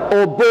yao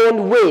Or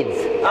born with?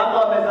 ama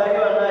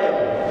wamezaliwa nayo?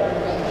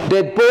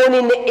 They're born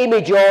in the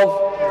image of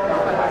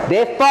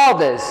their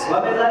fathers,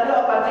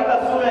 Wamezaliwa katika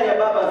sura ya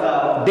baba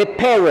zao, their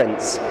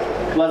parents.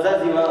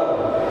 wazazi wao.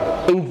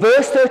 In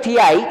verse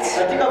 38,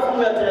 Katika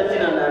fungu la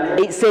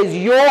 38 it says,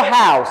 your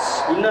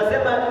house.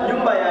 inasema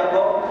nyumba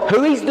yako.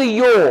 Who is the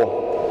your?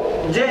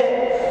 Je,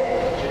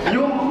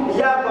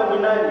 yako ni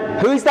nani?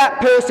 Who is that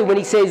person when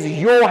he says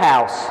your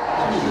house?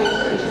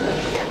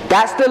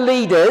 That's the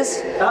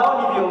leaders,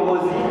 Hao ni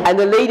viongozi and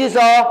the leaders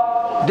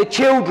are the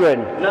children.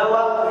 na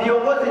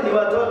viongozi ni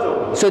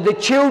watoto. So the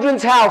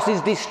children's house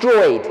is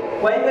destroyed.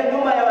 Kwa hivyo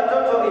nyumba ya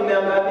watoto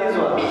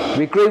imeangamizwa.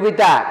 We agree with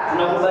that.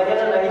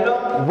 Tunakubaliana na hilo?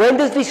 When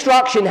does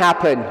destruction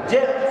happen?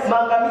 Je,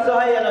 maangamizo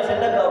haya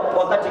yanatendeka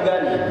wakati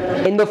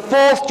gani? In the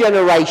 4th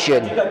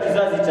generation, Katika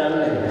kizazi cha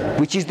 4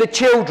 which is the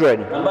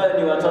children. ambayo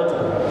ni watoto.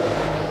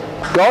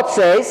 God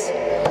says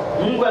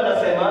Mungu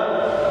anasema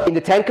in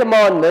the 10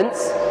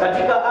 Commandments,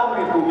 katika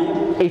amri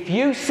 10, if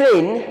you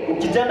sin,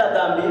 ukitenda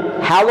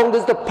dhambi, how long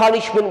does the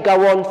punishment go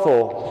on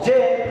for? je,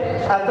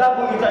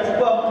 adhabu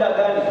itachukua muda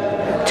gani?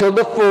 Till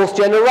the 4th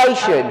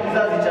generation.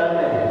 Kizazi cha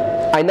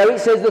 4. I know it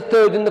says the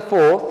 3rd and the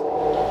 4th,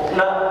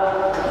 Na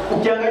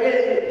ukiangalia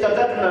cha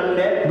 3 na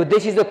 4, but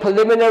this is a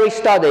preliminary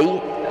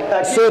study,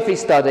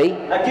 surface study.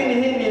 lakini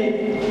hii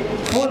ni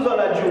funzo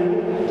la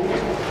juu.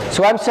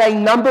 So I'm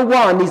saying number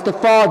 1 is the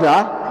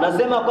father,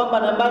 Nasema kwamba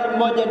nambari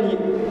 1 ni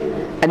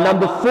and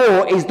number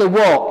 4 is the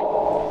what?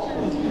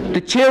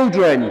 The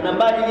children.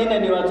 nambari 4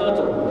 ni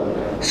watoto.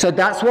 So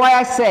that's why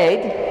I said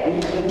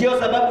Ndio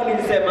sababu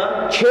nilisema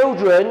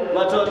children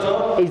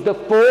watoto is the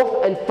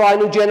 4th and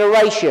final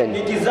generation.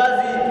 ni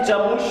kizazi cha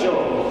mwisho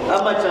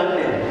ama cha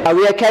 4. Are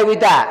we okay with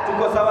that?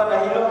 Tuko sawa na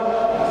hilo?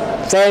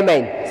 Say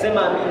amen.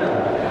 Sema amina.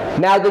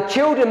 Now the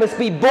children must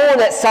be born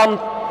at some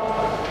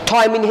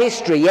time in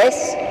history,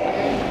 yes?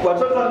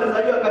 Watoto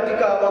wamezaliwa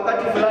katika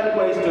wakati fulani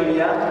kwa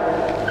historia.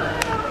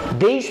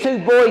 These 2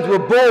 boys were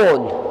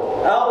born,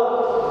 Au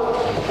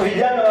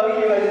vijana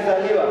wawili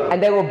walizaliwa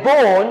and they were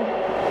born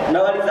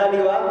na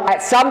walizaliwa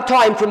at some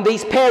time from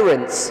these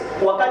parents.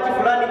 wakati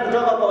fulani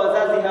kutoka kwa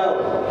wazazi hao.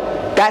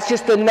 That's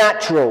just the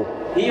natural.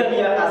 Hiyo ni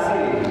ya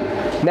asili.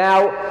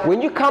 Now,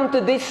 when you come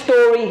to this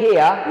story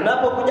here,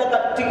 Unapokuja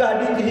katika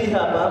hadithi hii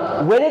hapa,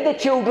 when are the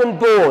children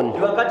born?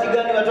 ni wakati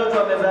gani watoto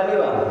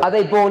wamezaliwa? Are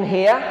they born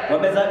here?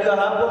 Wamezaliwa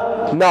hapo?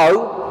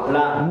 No,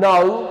 La.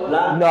 no,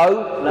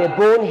 no, they're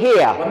born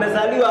here.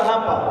 Wamezaliwa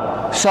hapa.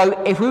 So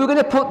if we were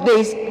going to put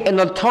this in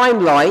a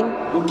timeline,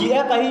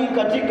 Ukiweka hii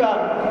katika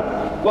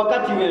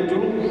wakati wetu,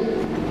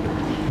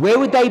 where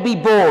would they be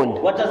born?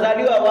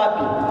 watazaliwa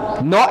wapi?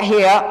 Not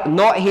here,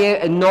 not here,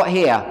 and not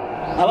here.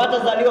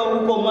 Hawatazaliwa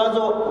huko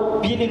Mwanzo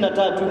 2 na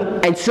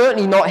 3 And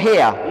certainly not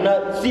here. na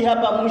si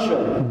hapa mwisho.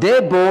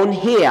 They're born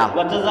here.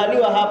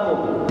 Watazaliwa hapo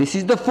This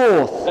is the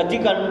 4th.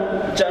 katika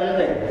cha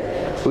 4.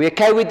 We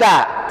okay with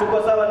that?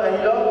 Tuko sawa na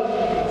hilo?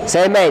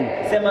 Say amen.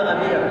 Sema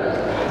amina.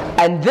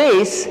 And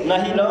this Na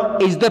hilo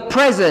is the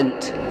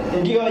present.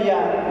 ndio ya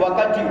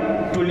wakati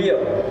tulio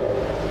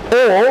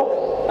Or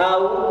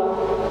au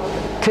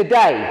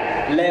today.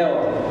 leo.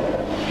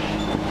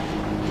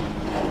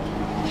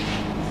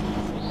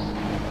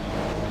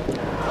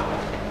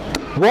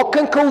 What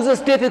can cause us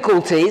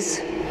difficulties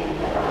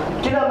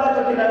Kile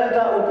ambacho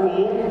kinaleta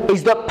hukumu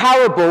is that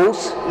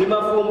parables, ni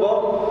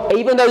mafumbo,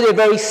 even though they're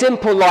very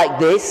simple like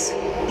this,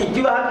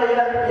 ikiwa hata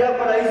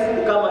yako rahisi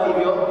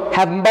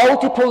have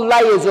multiple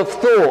layers of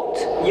thought.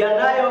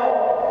 yanayo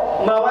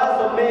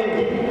mawazo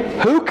mengi.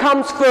 Who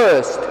comes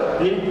first?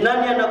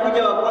 Nani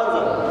anakuja wa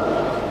kwanza?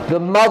 The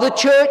mother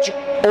church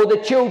or the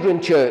children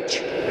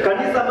church?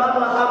 Kanisa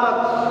mama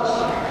ama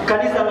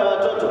kanisa la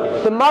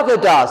watoto? The mother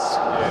does.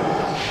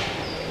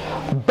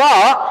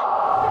 But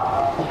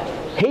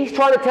he's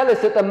trying to tell us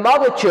that the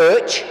mother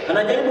church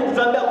anajaribu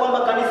kutuambia kwamba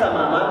kanisa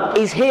mama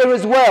is here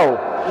as well.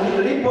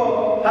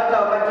 Lipo hata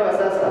wakati wa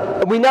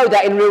sasa. And we know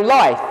that in real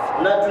life.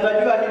 Na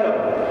tunajua hilo.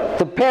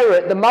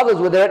 The mothers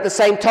were there at the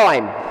same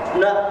time.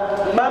 Na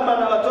mama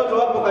na watoto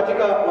wapo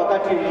katika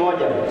wakati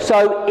mmoja.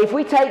 So if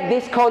we take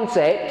this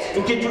concept,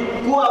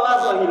 tukichukua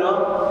wazo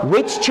hilo,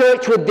 which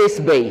church would this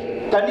be?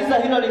 Kanisa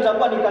hilo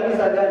litakuwa ni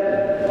kanisa gani?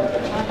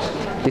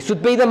 This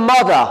would be the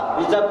mother.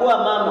 Litakuwa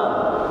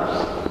mama.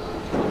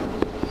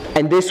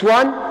 And this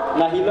one?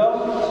 Na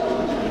hilo?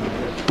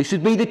 This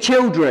would be the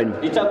children.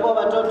 Litakuwa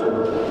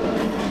watoto.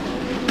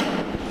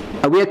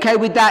 Are we okay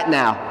with that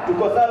now?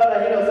 Tuko sawa na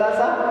hilo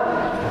sasa?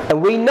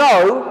 And we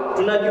know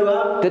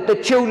tunajua that the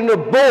children are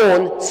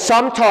born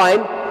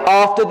sometime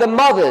after the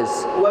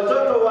mothers.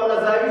 Watoto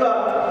wanazaliwa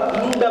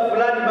muda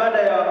fulani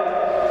baada ya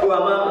kwa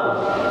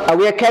mama. Are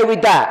we okay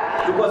with that?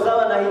 Tuko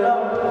sawa na hilo?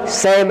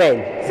 Say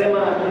amen.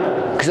 Sema amina.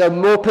 Because there are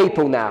more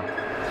people now.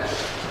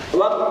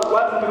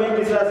 Watu ni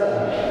wengi sasa.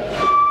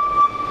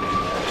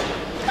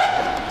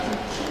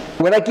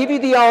 When I give you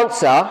the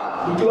answer,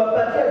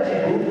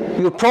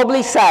 you'll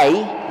probably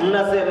say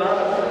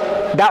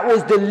that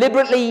was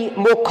deliberately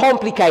more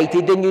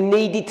complicated than you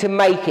needed to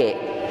make it.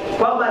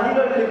 But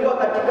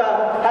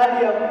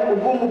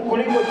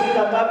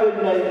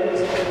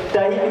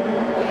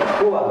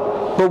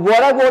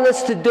what I want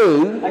us to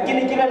do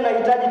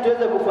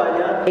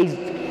is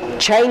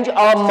change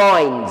our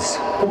minds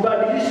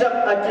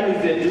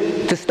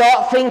to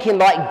start thinking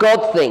like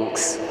God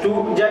thinks.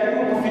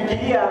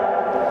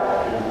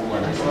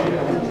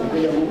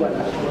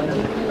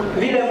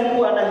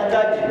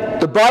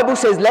 The Bible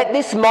says, let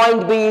this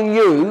mind be in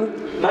you,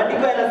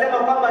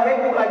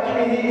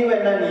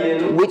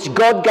 which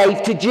God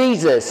gave to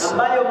Jesus.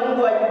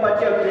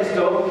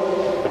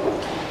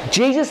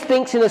 Jesus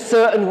thinks in a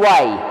certain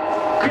way.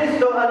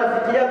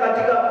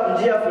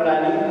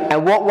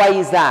 And what way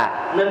is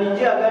that?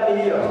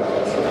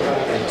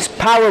 It's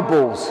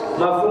parables.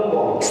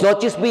 It's not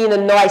just being a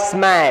nice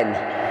man.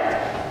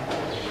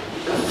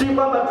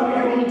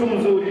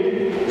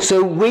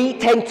 So we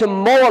tend to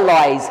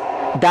moralize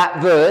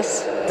that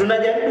verse.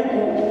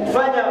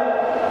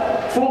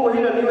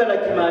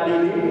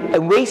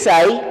 And we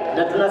say,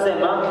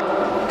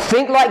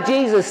 think like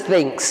Jesus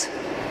thinks.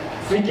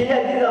 Be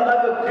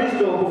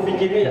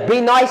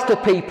nice to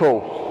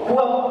people.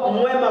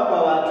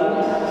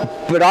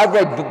 But I've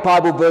read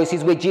Bible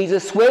verses where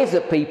Jesus swears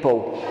at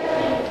people.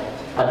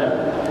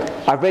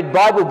 I've read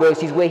Bible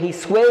verses where he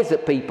swears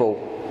at people.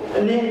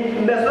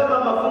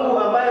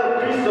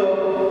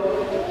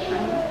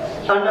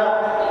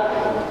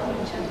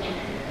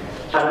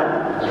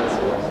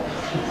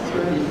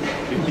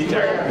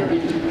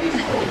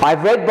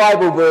 I've read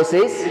Bible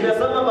verses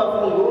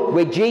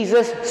where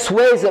Jesus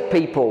swears at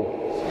people,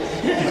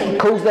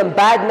 calls them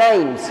bad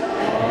names.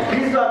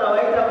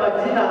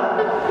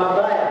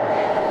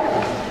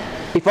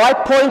 If I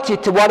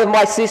pointed to one of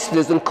my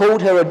sisters and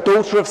called her a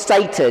daughter of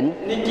Satan,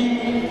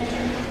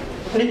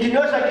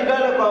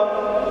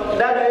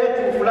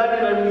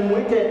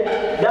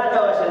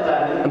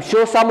 I'm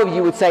sure some of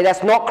you would say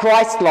that's not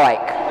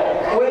Christ-like.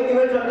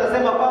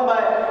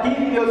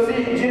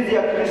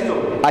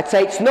 I'd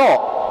say it's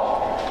not.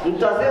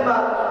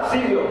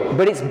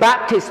 But it's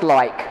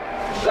Baptist-like.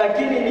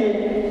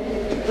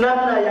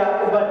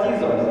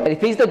 And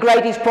if he's the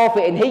greatest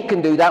prophet and he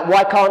can do that,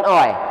 why can't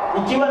I?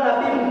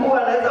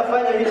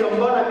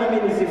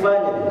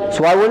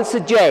 So I want to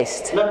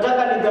suggest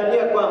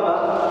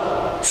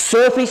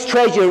surface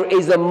treasure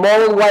is a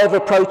moral way of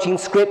approaching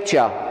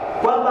Scripture.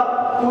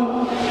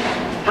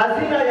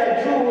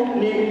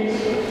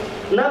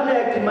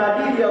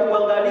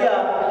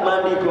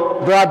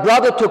 But our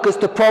brother took us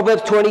to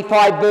Proverbs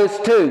 25 verse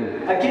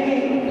 2.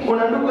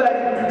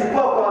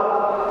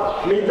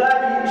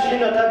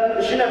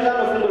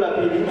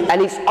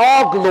 And it's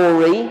our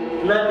glory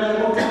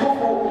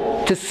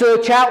to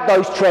search out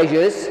those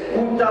treasures.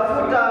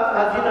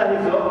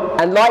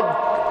 And like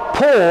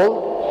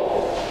Paul,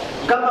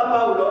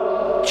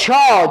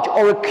 charge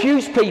or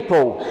accuse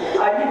people.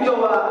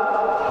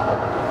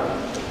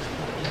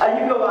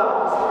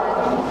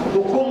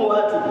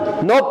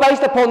 Not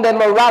based upon their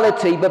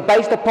morality, but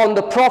based upon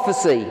the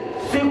prophecy.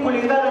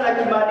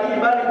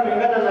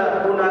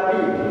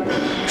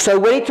 So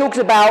when he talks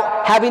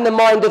about having the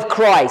mind of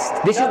Christ,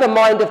 this is the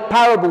mind of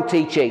parable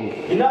teaching.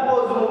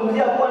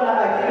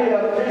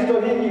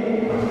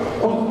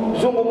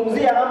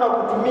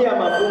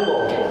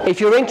 If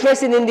you're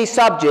interested in this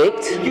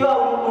subject,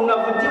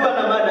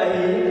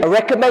 I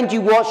recommend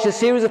you watch the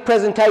series of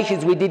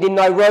presentations we did in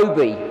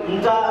Nairobi.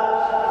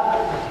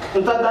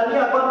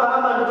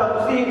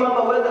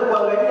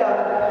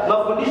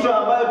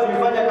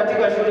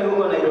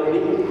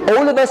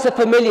 All of us are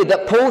familiar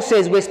that Paul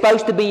says we're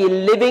supposed to be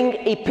living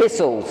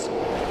epistles.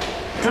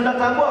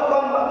 Tunatambua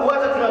kwamba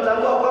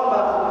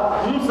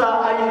Musa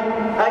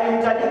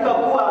alihitajika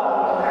kuwa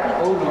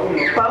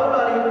Paulo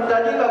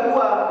alihitajika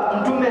kuwa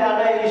mtume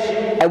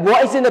anayeishi. And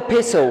what is an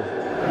epistle?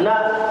 Na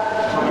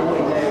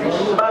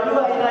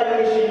barua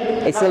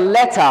inayoishi. It's a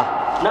letter.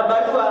 Na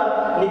barua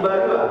ni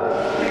barua.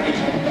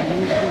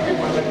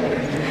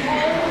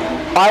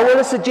 I want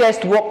to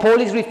suggest what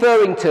Paul is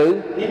referring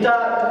to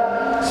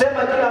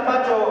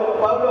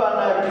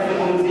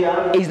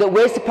is that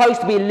we're supposed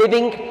to be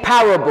living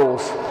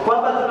parables,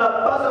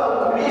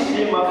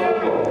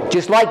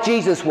 just like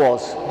Jesus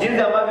was.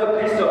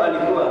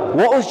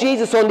 What was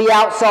Jesus on the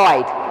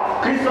outside?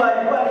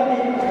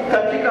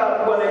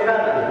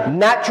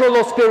 Natural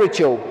or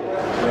spiritual?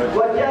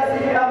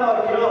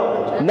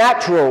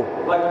 Natural.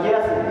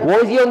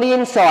 What was he on the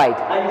inside?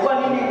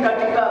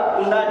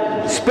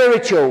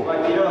 Spiritual.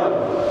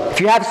 If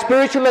you have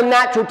spiritual and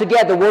natural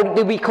together, what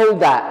do we call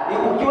that?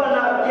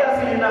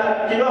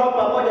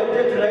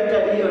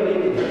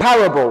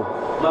 Parable.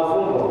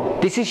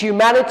 This is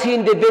humanity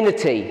and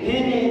divinity.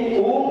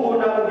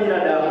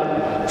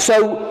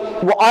 So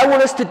what I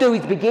want us to do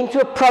is begin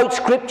to approach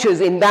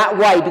scriptures in that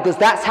way, because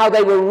that's how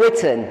they were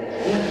written.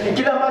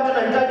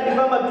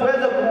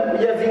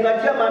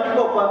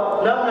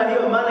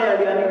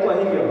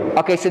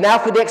 Okay, so now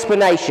for the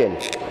explanation.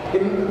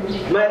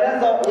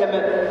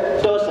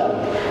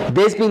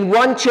 There's been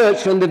one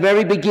church from the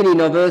very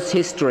beginning of Earth's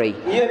history.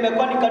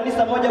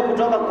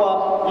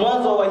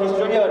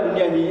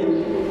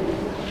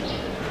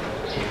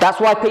 That's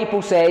why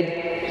people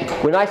said,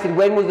 when I said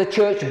when was the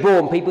church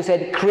born, people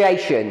said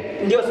creation.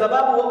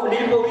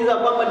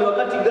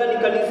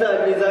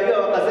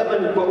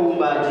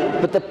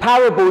 But the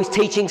parable is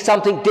teaching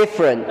something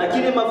different.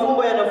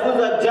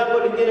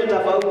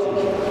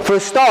 For a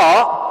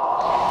start,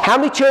 how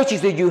many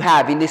churches do you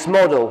have in this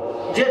model?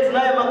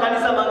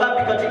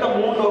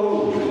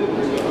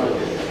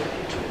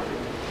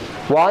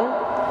 One,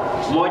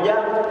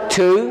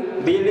 two,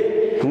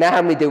 now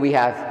how many do we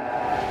have?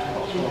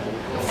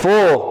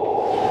 Four.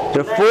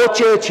 There are 4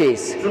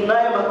 churches.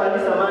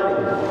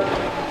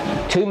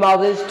 2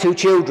 mothers, 2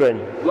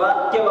 children.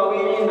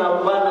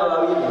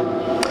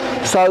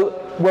 So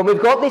when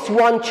we've got this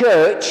one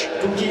church,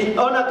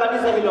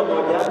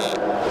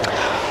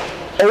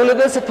 all of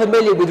us are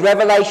familiar with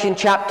Revelation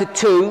chapter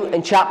 2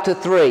 and chapter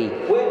 3.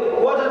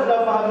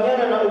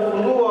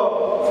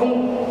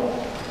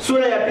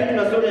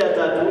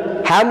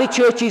 How many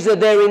churches are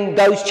there in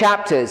those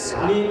chapters?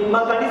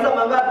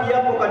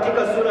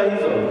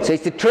 So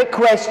it's a trick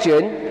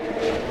question,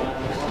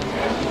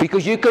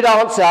 because you could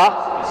answer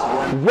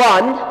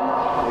 1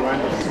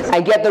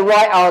 and get the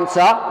right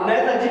answer,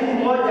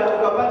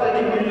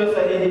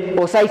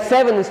 or say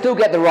 7 and still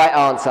get the right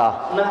answer.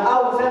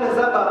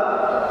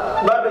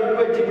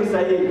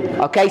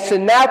 Okay, so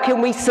now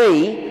can we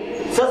see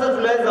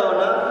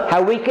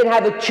how we can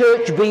have a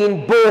church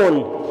being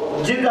born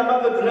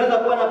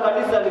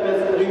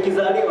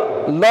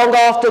long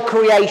after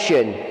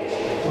creation?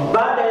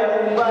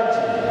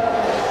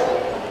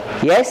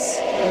 Yes?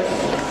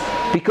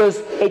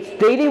 Because it's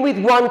dealing with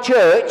one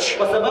church,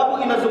 but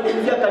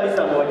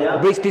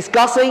it's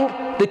discussing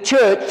the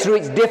church through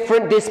its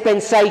different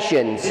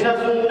dispensations.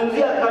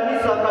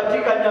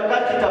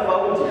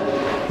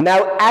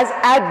 Now, as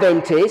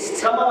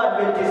Adventists,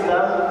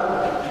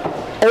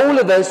 all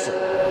of us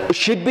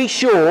should be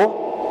sure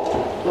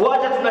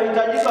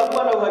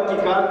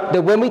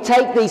that when we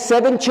take these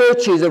 7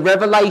 churches of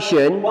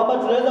Revelation,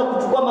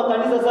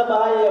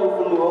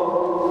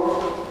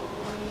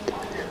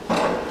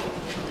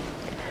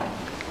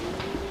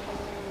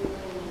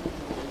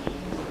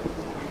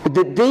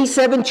 that these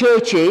 7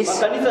 churches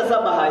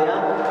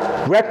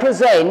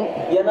represent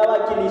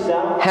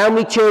how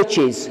many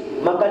churches?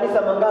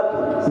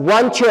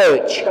 1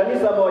 church.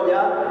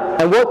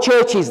 And what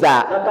church is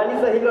that?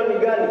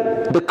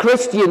 The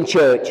Christian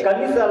church.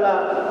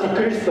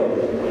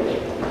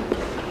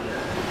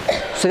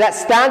 So that's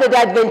standard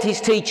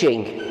Adventist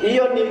teaching.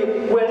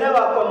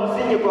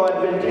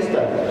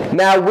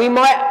 Now we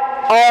might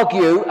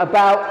argue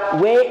about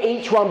where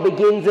each one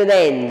begins and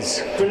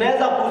ends.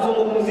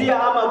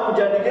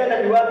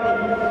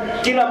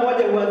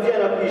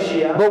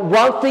 But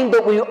one thing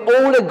that we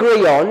all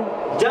agree on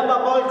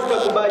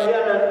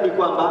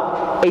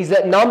is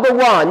that number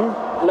 1,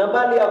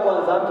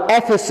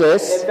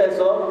 Ephesus,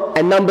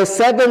 and number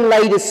 7,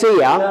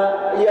 Laodicea,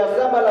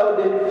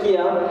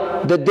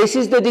 that this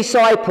is the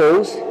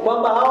disciples,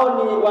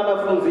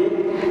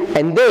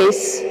 and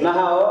this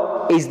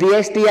is the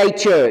SDA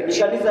church.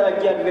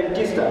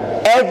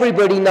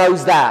 Everybody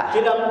knows that.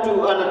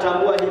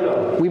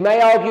 We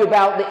may argue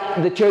about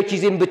the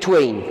churches in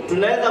between.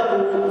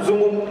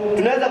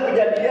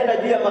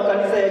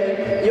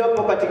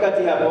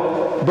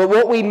 But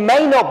what we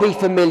may not be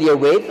familiar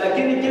with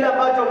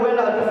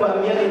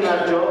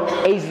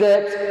is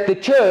that the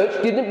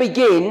church didn't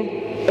begin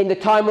in the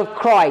time of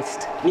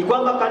Christ. The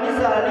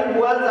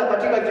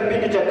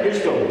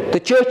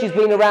church has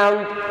been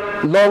around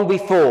long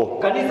before.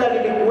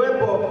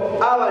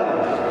 awali.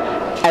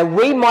 And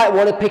we might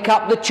want to pick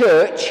up the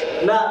church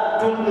Na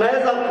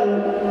tunaweza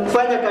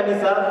kufanya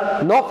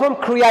kanisa not from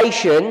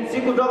creation,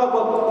 si kutoka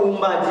kwa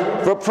uumbaji,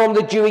 but from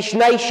the Jewish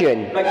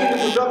nation.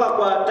 lakini kutoka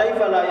kwa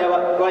taifa la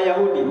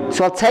Wayahudi.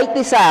 So I'll take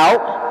this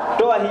out,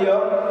 Toa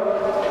hiyo,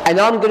 and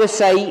I'm going to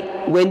say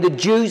when the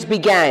Jews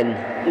began,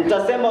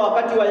 nitasema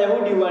wakati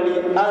Wayahudi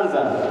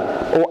walianza,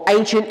 or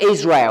ancient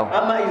Israel.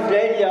 ama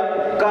Israeli ya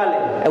kale.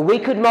 And we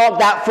could mark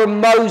that from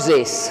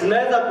Moses.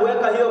 Tunaweza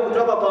kuweka hiyo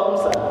kutoka kwa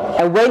Musa.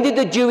 And when did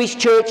the Jewish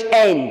church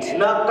end?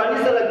 Na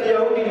kanisa la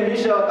Kiyahudi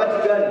lilisha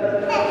wakati gani?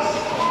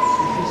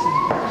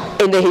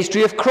 In the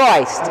history of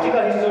Christ.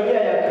 Katika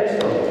historia ya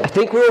Kristo. I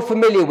think we're all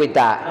familiar with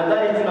that.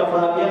 Nadhani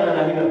tunafahamiana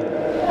na hilo.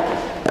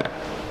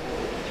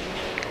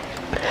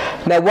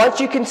 Now once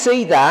you can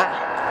see that,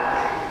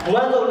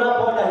 Mwanzo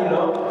unapoona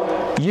hilo,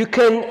 you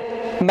can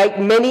make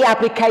many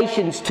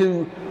applications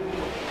to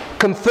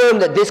confirm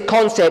that this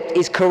concept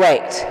is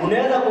correct.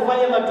 unaweza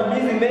kufanya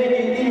matumizi mengi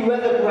ili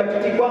uweze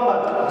kuhakiki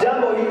kwamba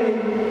jambo hili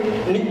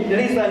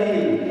ni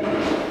sahihi.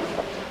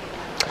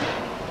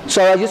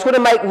 So I just want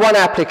to make one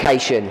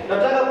application.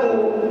 Nataka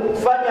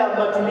kufanya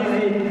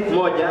matumizi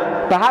moja.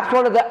 Perhaps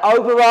one of the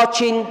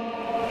overarching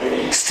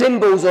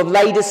symbols of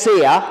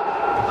Laodicea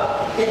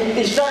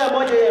Ishara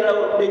moja ya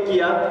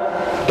Laodikia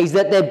is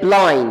that they're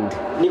blind.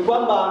 ni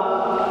kwamba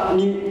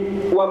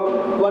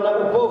wana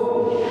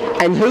upofu.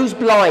 And who's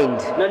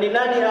blind Na ni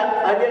nani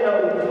aliye na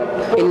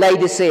upofu? in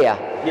Laodicea?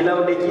 Ni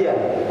Laodikia.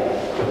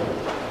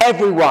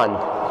 Everyone.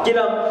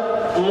 Kila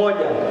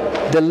mmoja.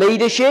 The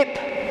leadership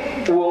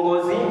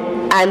Uongozi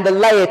and the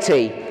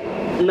laity.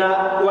 na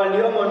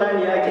waliomo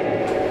ndani yake.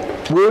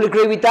 We all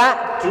agree with that?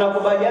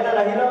 Tunakubaliana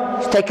na hilo?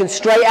 It's taken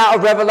straight out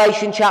of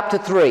Revelation chapter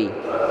 3.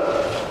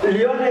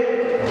 Lione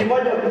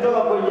kimoja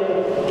kutoka kwenye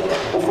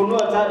Ufunuo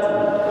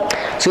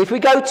 3. So if we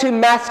go to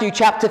Matthew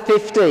chapter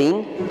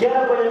 15, Tukienda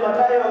kwenye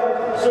Mathayo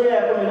sura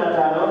ya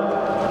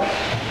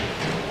 15.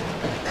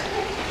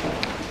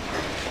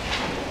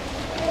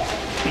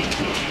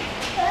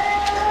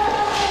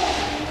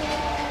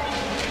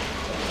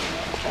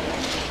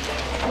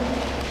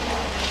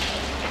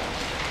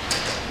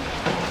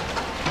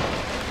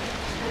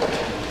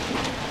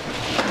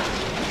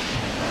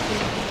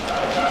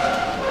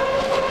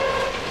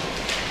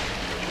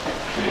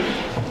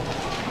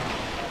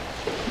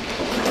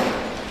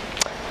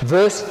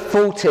 verse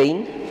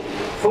 14,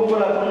 Fungu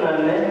la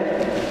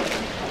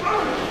 14.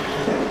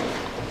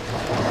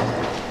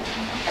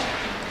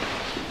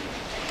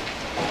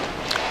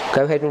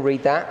 go ahead and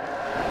read that.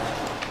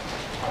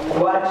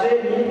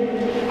 Waacheni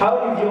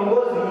hao ni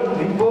viongozi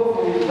vipofu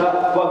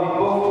wa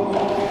vipofu,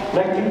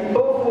 na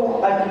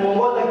kipofu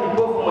akimwongoza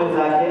kipofu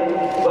mwenzake,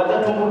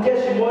 watatumbukia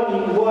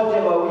shimoni wote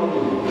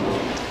wawili.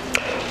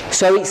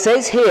 So it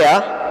says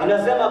here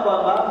Inasema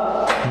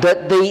kwamba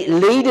that the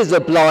leaders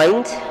are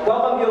blind,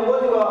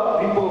 viongozi wa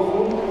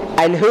vipofu,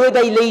 and who are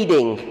they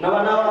leading? na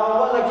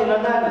wanaongoza kina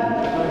nani?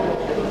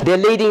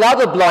 They're leading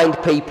other blind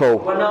people.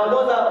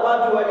 Wanaongoza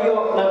watu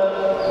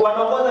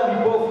wanaongoza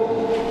vipofu.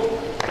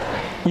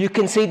 You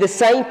can see the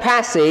same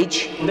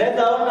passage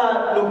Unaweza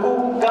ona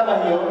nukuu kama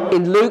hiyo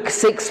in Luke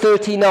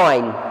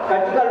 6:39.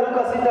 katika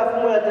Luka 6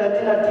 fungu la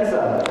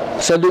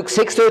 39. So Luke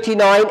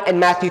 6:39 and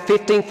Matthew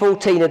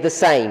 15:14 are the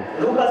same.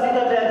 Luka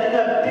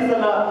 6:39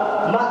 na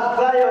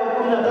Mathayo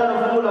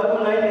 15 fungu la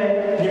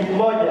 14 ni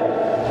moja.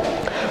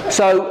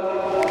 So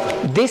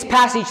this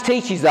passage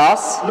teaches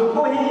us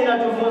Nukuu hii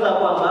inatufunza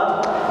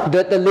kwamba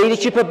that the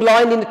leadership are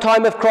blind in the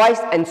time of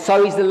Christ, and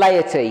so is the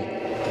laity.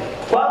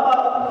 kwamba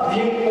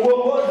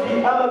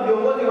uongozi ama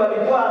viongozi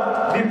walikuwa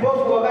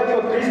vipofu wakati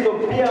wa Kristo,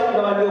 pia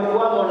na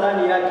waliokuwamo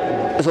ndani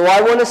yake. So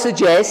I want to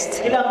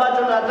suggest, Kila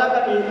ambacho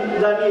nataka ni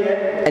dhanie,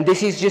 and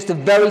this is just a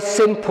very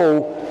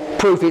simple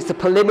proof, it's a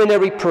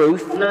preliminary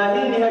proof, na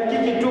hii ni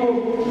hakiki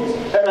tu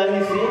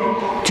rahisi,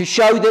 to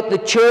show that the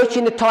church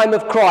in the time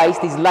of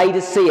Christ is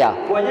Laodicea.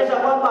 kuonyesha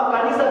kwamba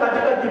kanisa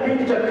katika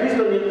kipindi cha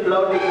Kristo ni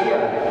Laodikia.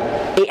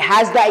 It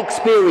has that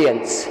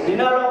experience.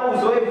 Linalo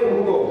uzoefu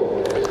huo.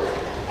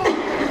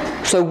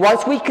 So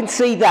once we can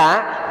see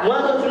that,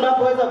 Mwanzo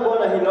tunapoweza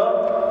kuona hilo,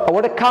 I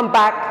want to come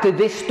back to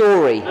this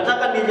story.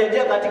 nataka nirejee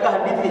katika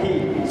hadithi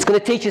hii. It's going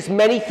to teach us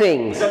many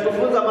things.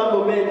 Itatufunza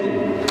mambo mengi.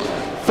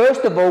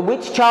 First of all,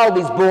 which child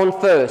is born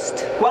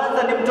first?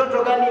 Kwanza ni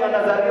mtoto gani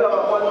anazaliwa wa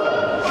kwanza?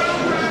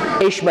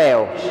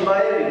 Ishmael.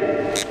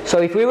 Ishmaeli.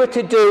 So if we were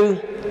to do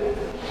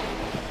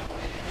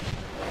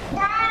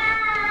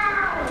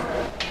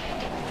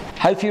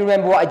hope you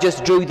remember what I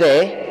just drew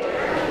there.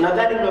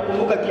 Nadhani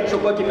mnakumbuka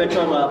kilichokuwa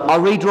kimechorwa hapo.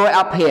 I'll redraw it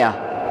up here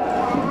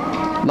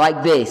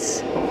like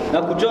this.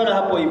 Na kuchora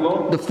hapo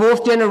hivyo. The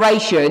fourth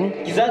generation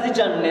Kizazi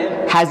cha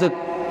 4 has a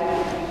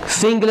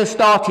singular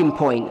starting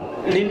point.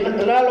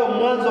 linalo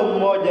mwanzo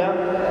mmoja.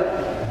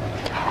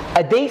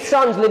 Are these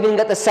sons living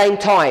at the same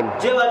time?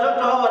 Je,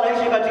 watoto hao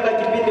wanaishi katika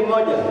kipindi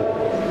moja?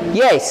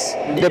 Yes,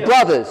 they're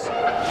brothers.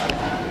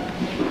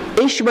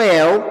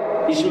 Ishmael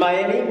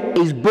Ishmaeli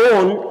is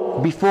born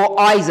before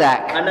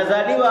Isaac.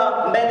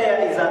 anazaliwa mbele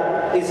ya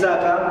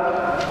Isaka.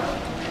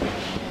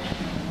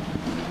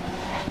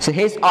 So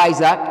here's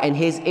Isaac and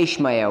here's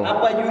Ishmael.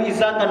 Hapa juu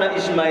Isaka na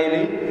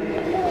Ishmaeli.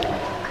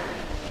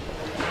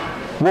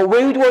 What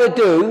we would want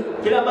to do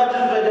Kile ambacho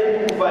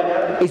tutajaribu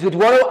kufanya is we'd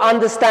want to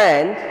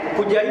understand,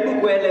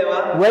 kujaribu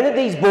kuelewa when are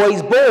these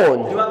boys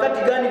born? ni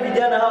wakati gani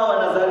vijana hawa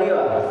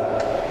wanazaliwa.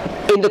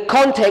 In the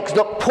context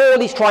that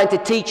Paul is trying to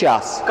teach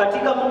us.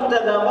 Katika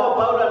muktadha ambao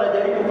Paulo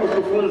anajaribu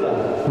kutufunza.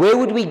 Where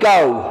would we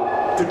go?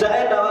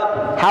 Tutaenda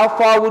wapi? How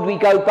far would we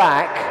go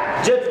back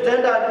Je,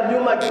 tutaenda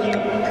nyuma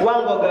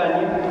kiwango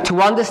gani? to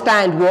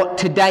understand what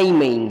today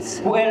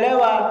means?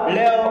 Kuelewa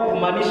leo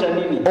kumaanisha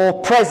nini? Or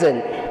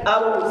present?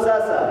 Au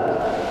sasa.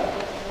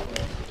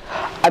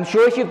 I'm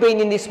sure if you've been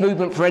in this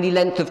movement for any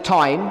length of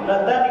time,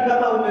 Nadhani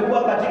kama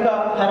umekuwa katika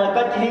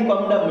harakati hii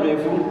kwa muda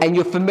mrefu and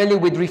you're familiar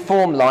with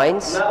reform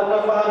lines, na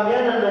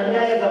unafahamiana na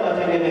nyaya za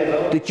matengenezo,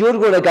 that you're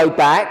going to go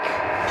back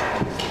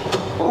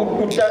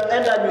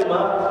utaenda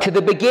nyuma to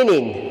the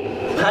beginning.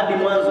 hadi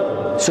mwanzo.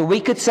 So we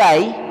could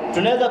say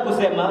Tunaweza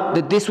kusema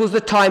that this was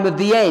the time of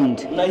the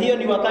end, na hiyo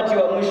ni wakati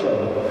wa mwisho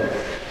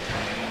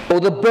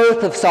or the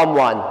birth of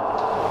someone.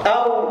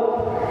 au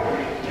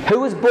Who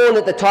was born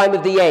at the time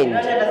of the end?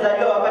 nani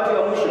anazaliwa wakati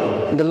wa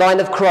mwisho In the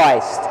line of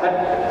Christ.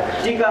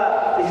 katika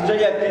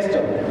historia ya Kristo?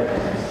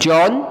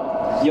 John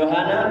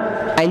Yohana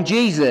and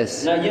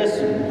Jesus. na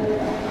Yesu.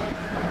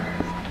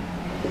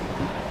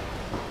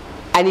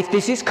 And if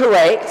this is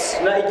correct,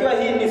 Na ikiwa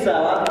hii ni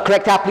sawa,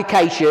 correct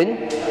application,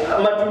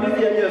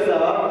 matumizi yaliyo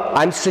sawa,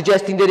 I'm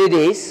suggesting that it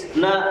is,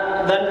 na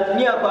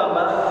dhania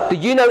kwamba,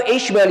 that you know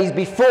Ishmael is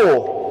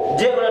before.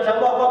 je,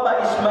 unatambua kwamba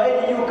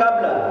Ishmaeli yu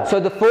kabla? So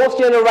the fourth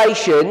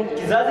generation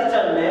Kizazi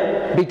cha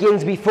nne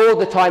begins before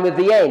the time of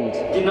the end.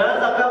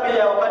 kinaanza kabla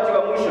ya wakati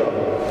wa mwisho.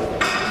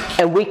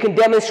 And we can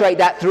demonstrate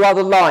that through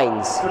other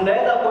lines.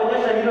 Tunaweza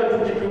kuonyesha hilo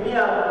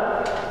tukitumia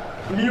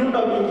miundo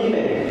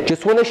mingine.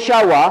 Just want to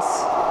show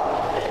us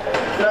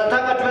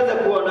Tunataka tuweze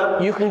kuona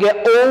you can get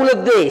all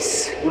of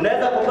this,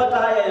 unaweza kupata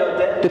haya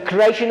yote, the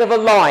creation of a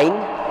line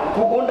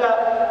kuunda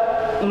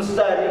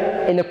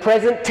mstari in the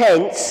present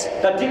tense,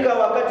 katika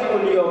wakati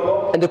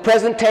uliopo, and the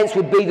present tense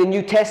would be the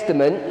New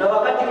Testament, na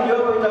wakati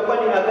uliopo itakuwa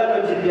ni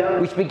agano jipya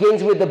which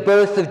begins with the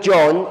birth of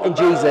John and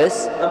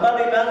Jesus, ambalo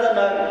inaanza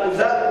na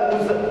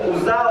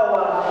uzao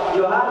wa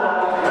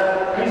Yohana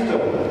na Kristo.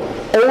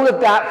 all of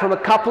that from a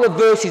couple of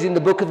verses in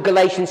the book of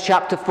Galatians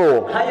chapter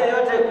 4. Haya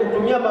yote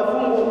kutumia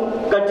mafungu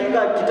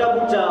katika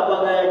kitabu cha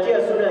Wagalatia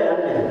sura ya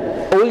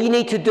 4. All you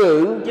need to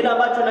do Kile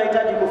ambacho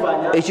unahitaji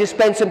kufanya is just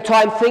spend some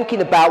time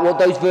thinking about what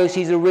those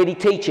verses are really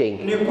teaching.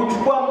 ni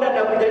kuchukua muda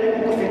na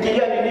kujaribu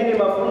kufikiria ni nini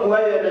mafungu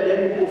hayo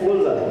yanajaribu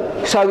kufunza.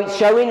 So it's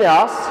showing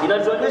us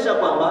Inatuonyesha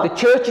kwamba the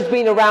church has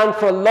been around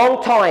for a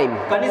long time.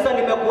 kanisa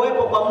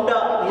limekuwepo kwa muda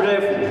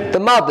mrefu. The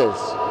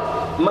mothers,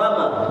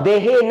 Mama they're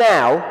here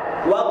now,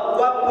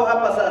 wapo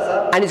hapa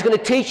sasa, and it's going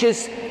to teach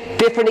us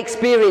different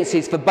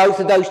experiences for both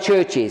of those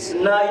churches.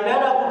 na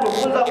inaenda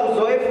kutufunza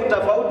uzoefu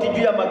tofauti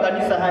juu ya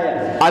makanisa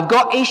haya. I've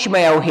got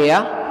Ishmael here,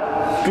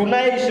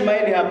 Tunaye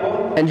Ishmaeli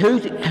hapo, and who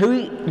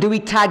do we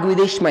tag with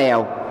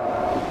Ishmael?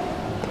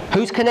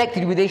 Who's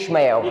connected with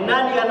Ishmael? ni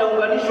nani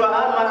anaunganishwa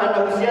ama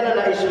anahusiana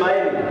na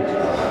Ishmaeli?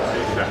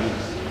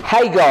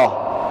 Hagar,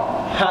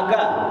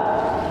 Hagar,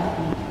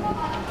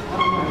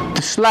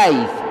 the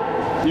slave.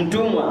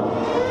 mtumwa.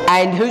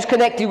 And who's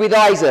connected with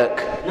Isaac?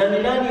 Na ni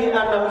nani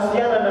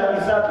anahusiana na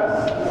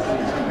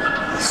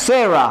Isaka?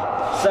 Sarah.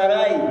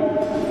 Sarai.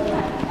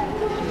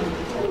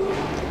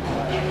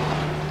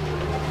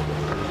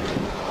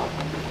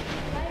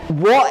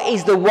 What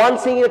is the one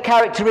singular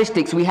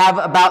characteristics we have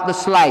about the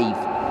slave?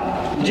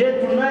 Je,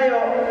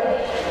 tunayo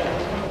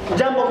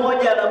jambo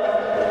moja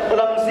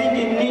la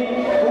msingi ni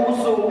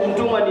kuhusu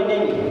mtumwa ni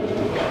nini?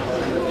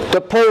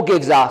 That Paul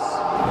gives us.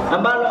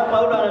 Ambalo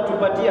Paulo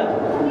anatupatia.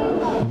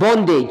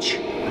 Bondage.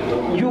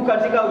 Yu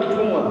katika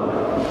utumwa.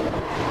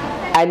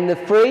 And the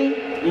free,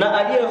 Na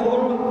aliye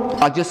huru,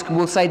 I just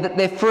will say that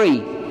they're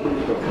free.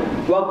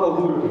 wako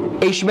huru.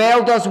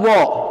 Ishmael does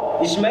what?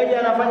 Ishmaeli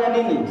anafanya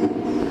nini?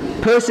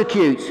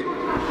 Persecute.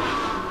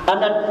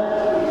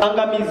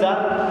 Anaangamiza.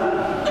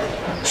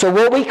 So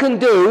what we can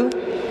do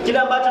Kile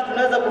ambacho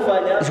tunaweza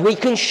kufanya is we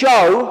can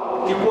show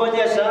ni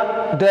kuonyesha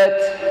that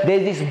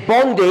there's this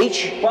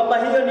bondage kwamba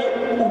hiyo ni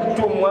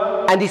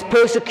utumwa and this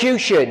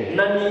persecution.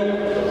 na ni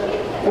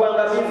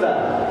kuangamiza.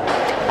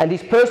 And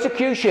this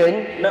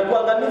persecution Na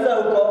kuangamiza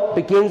huko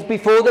begins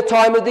before the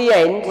time of the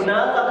end.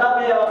 unaanza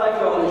kabla ya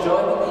wakati wa mwisho.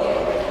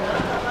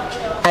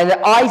 And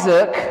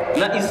Isaac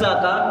Na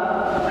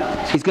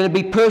Isaka is going to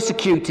be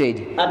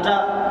persecuted.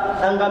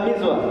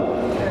 ataangamizwa,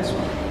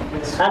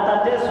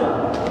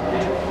 atateswa.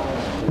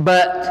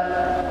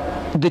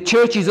 But the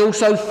church is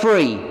also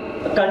free.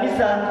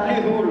 Kanisa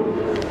li huru.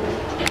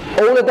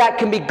 All of that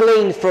can be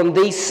gleaned from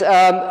these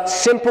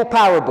simple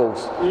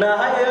parables. Na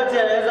haya yote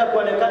yanaweza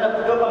kuonekana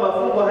kutoka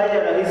mafungo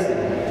haya rahisi.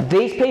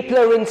 These people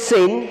are in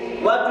sin,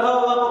 Watu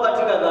hao wako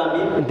katika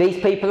dhambi. and these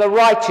people are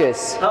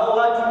righteous. Hao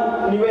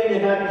watu ni wenye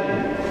haki.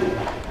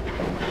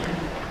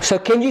 So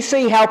can you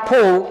see how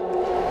Paul,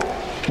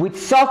 with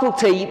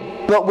subtlety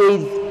but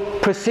with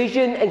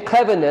precision and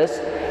cleverness,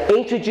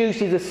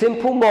 introduces a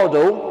simple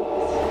model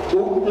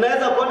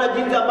Unaweza kuona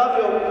jinsi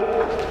ambavyo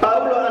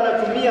Paulo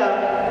anatumia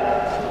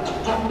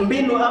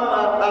mbinu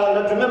ama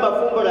anatumia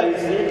mafumbo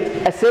rahisi.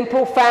 A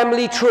simple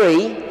family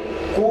tree.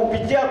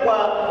 Kupitia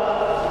kwa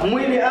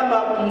mwili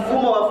ama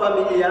mfumo wa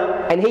familia.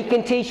 And he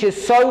can teach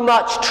us so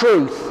much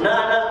truth.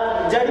 Na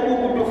anajaribu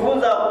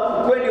kutufunza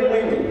kweli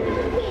mwingi.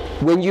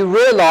 When you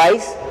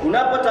realize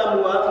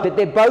unapotambua that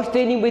they're both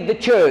dealing with the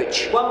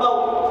church. Kwamba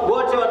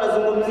wote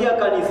wanazungumzia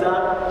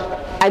kanisa.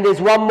 And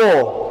there's one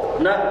more.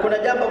 Na kuna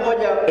jambo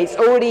moja. It's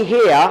already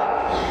here.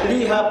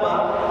 Li hapa.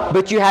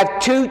 But you have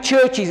two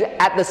churches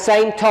at the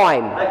same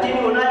time.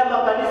 Lakini unayo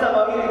makanisa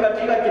mawili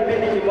katika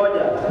kipindi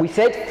kimoja. We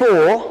said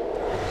 4.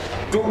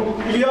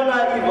 Tuliona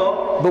hivyo.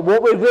 But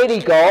what we've really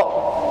got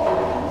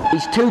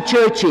is two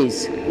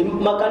churches.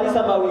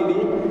 Makanisa mawili.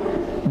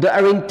 That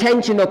are in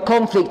tension or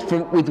conflict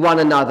with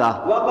one another.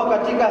 Wako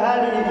katika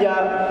hali ya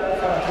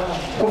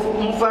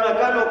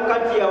mfarakano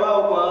kati ya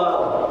wao kwa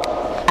wao.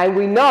 And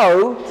we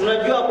know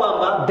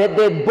that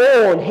they're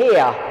born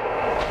here.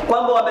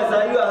 Kwamba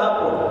wamezaliwa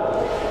hapo.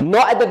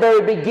 Not at the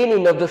very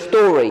beginning of the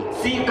story.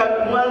 Si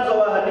mwanzo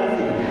wa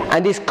hadithi.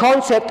 And this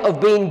concept of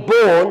being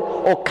born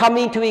or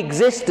coming to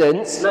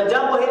existence na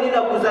jambo hili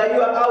la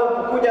kuzaliwa au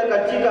kukuja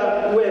katika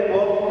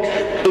uwepo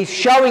is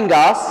showing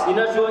us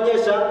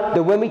inatuonyesha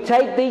that when we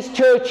take these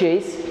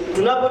churches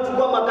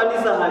tunapochukua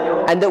makanisa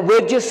hayo and that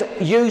we've just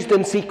used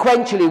them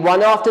sequentially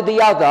one after the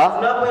other,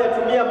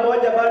 tunapoyatumia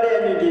moja baada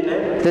ya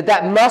nyingine,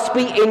 that must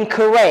be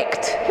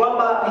incorrect.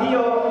 Kwamba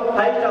hiyo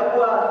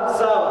haitakuwa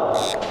sawa.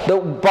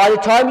 That by the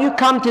time you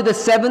come to the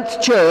 7th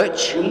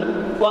church,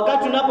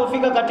 wakati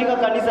unapofika katika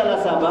kanisa la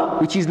 7,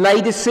 which is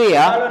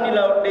Laodicea,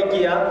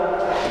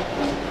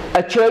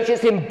 a church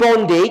that's in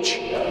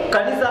bondage.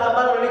 Kanisa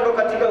ambalo liko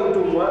katika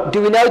utumwa.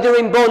 Do we know they're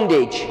in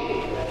bondage?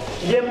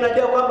 Je,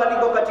 mnajua kwamba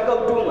liko katika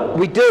utumwa?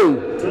 We do.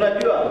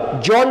 Tunajua.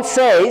 John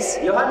says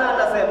Yohana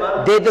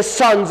anasema they're the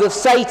sons of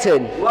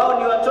Satan. Wao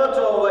ni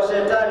watoto wa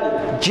shetani.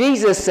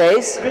 Jesus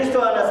says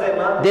Kristo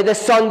anasema they're the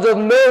sons of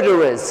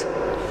murderers.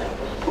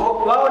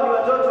 Wao ni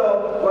watoto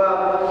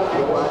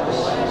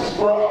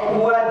wa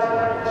muuaji.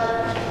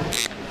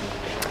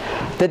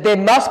 That there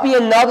must be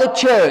another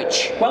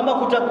church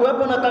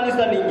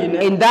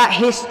in that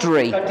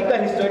history.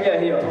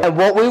 And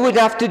what we would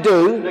have to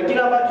do,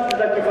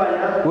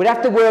 we'd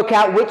have to work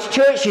out which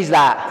church is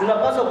that.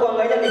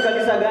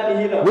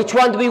 Which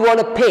one do we want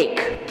to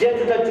pick?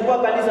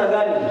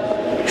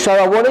 So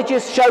I want to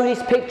just show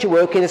this picture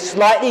work in a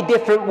slightly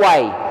different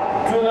way.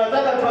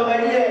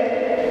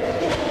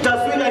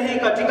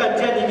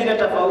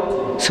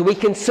 So we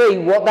can see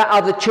what that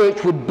other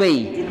church would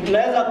be.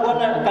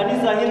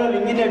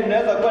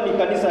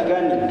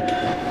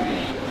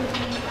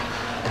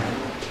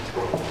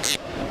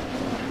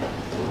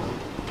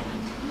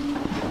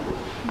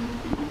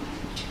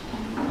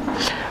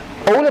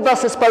 All of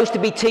us are supposed to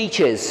be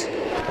teachers.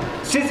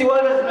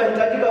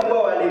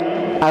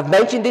 I've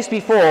mentioned this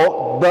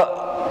before,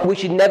 but we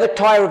should never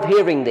tire of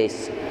hearing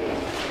this.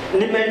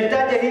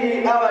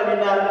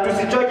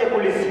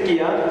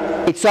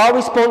 It's our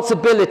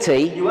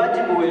responsibility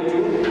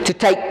to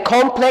take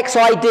complex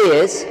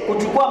ideas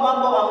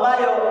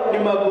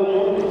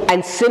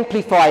and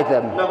simplify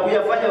them.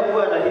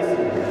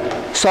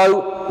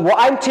 So what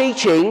I'm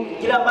teaching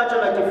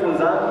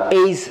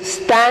is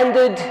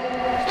standard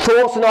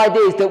thoughts and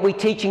ideas that we're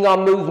teaching our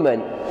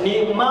movement.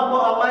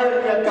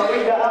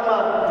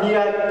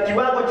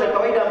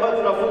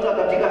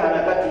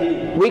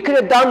 We could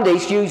have done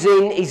this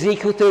using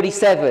Ezekiel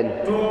 37.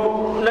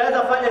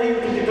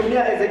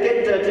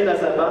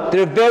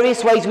 There are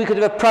various ways we could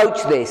have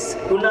approached this.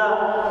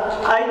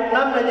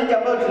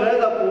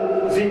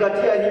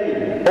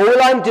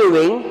 All I'm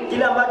doing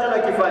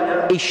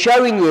is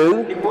showing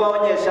you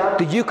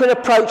that you can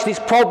approach this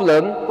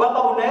problem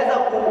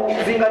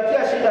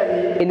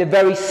in a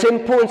very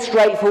simple and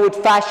straightforward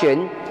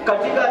fashion,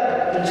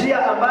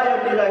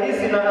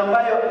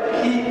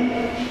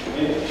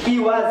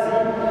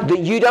 that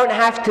you don't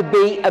have to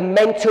be a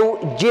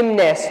mental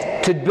gymnast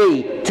to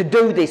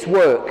do this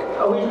work.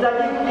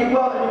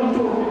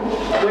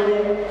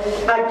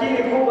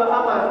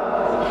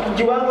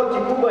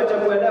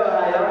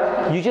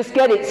 You just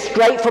get it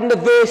straight from the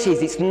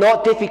verses. It's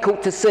not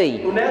difficult to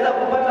see.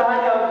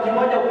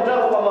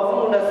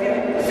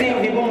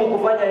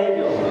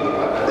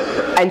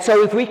 And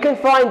so if we can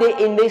find it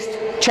in this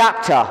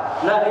chapter,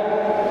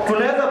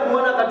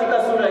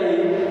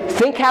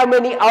 think how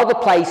many other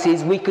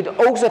places we could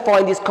also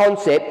find this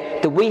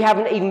concept that we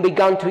haven't even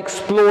begun to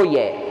explore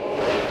yet.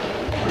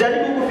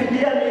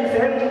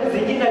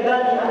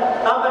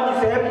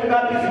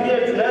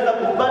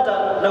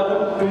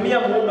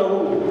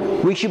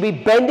 We should be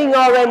bending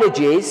our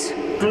energies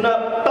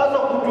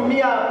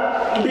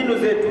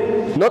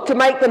not to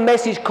make the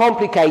message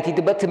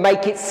complicated, but to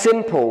make it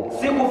simple.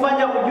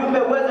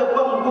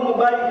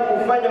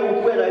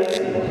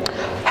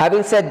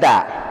 Having said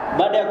that,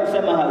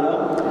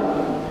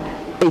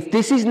 if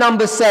this is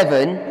number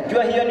 7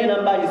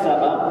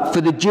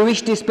 for the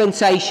Jewish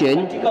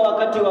dispensation,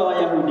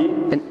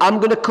 and I'm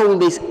going to call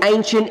this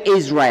ancient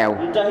Israel.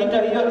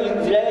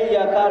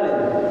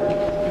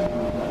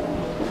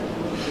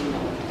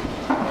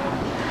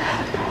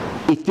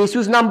 If this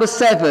was number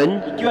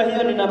 7, Ikiwa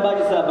hiyo ni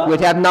nambari 7,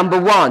 we'd have number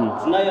 1.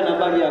 tunayo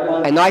nambari ya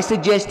kwanza. And I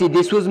suggested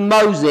this was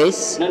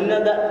Moses Na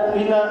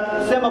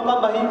ninasema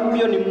kwamba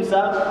hiyo ni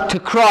Musa to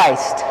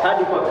Christ.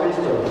 hadi kwa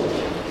Kristo.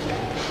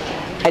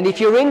 And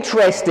if you're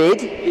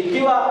interested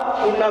Ikiwa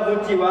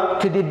unavutiwa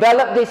to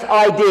develop this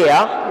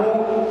idea,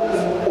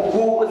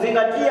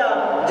 kuzingatia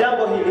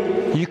jambo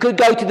hili, you could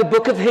go to the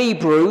book of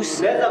Hebrews.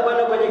 unaweza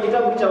kwenda kwenye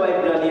kitabu cha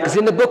Waebrania. Because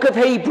in the book of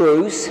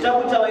Hebrews,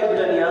 Kitabu cha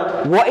Waebrania,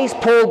 what is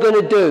Paul going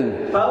to do?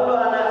 Paulo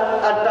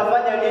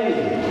atafanya nini?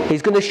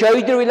 He's going to show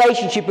you the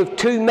relationship of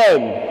 2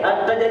 men,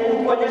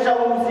 Atajaribu kuonyesha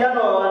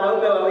uhusiano wa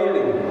wanaume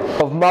wawili,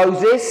 of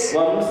Moses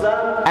wa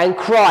Musa and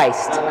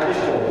Christ. na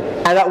Kristo.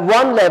 And at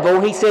one level,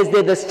 he says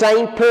they're the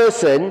same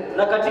person,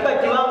 Na katika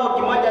kiwango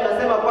kimoja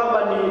anasema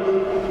kwamba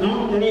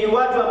ni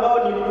watu ambao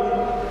ni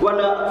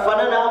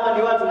wanafanana ama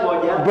ni watu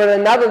moja. but at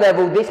another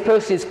level, this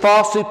person is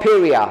far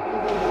superior.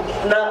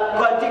 Na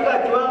katika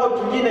kiwango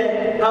kingine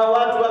hao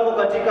watu wako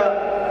katika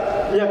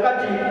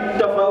nyakati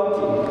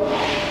tofauti.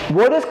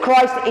 What does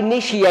Christ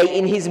initiate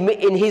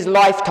in his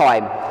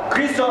lifetime,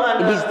 Kristo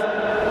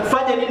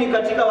anafanya nini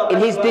katika wakati in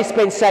his wake?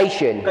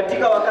 dispensation?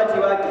 Katika wakati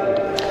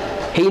wake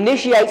He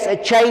initiates a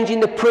change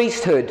in the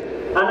priesthood.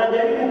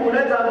 anajaribu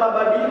kuleta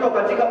mabadiliko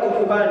katika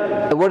ukuhani.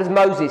 And what does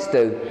Moses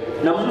do?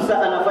 Na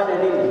Musa anafanya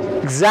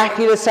nini?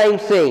 Exactly the same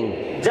thing.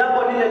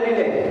 Jambo lile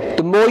lile.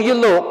 The more you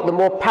look, the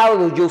more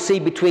parallels you'll see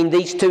between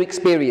these 2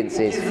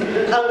 experiences.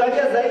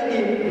 Angalia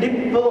zaidi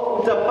ndipo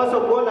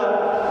utapaswa kuona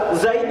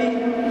zaidi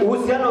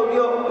uhusiano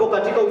uliopo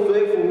katika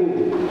uzoefu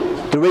huu.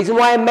 The reason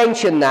why I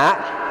mention that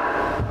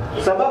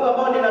Sababu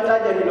ambayo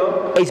ninataja hilo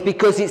is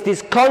because it's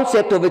this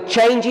concept of a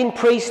change in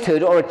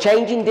priesthood or a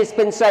change in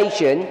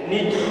dispensation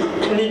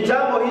ni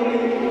jambo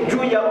hili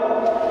juu ya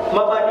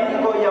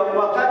mabadiliko ya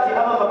wakati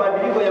ama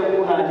mabadiliko ya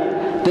ukuhani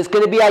that's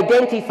going to be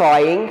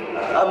identifying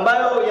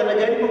ambayo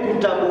yanajaribu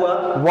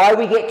kutambua why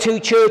we get 2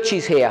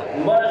 churches here.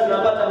 mbona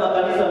tunapata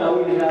makanisa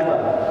mawili hapa.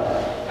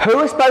 Who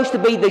are supposed to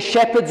be the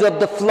shepherds of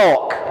the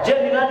flock? Je,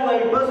 ni nani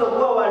walipaswa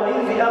kuwa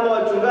walinzi ama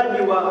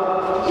wachungaji wa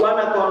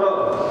wana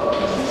kondoo?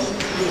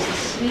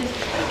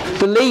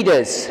 The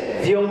leaders.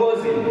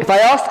 Viongozi. If I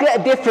ask it a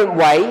different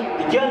way,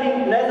 Ikiwa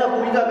naweza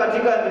kuuliza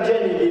katika njia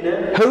nyingine,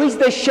 who is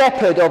the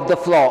shepherd of the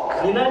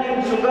flock? ni nani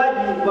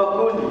mchungaji wa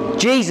kundi?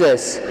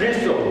 Jesus.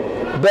 Kristo.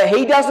 But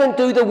he doesn't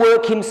do the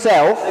work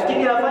himself.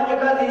 Lakini afanye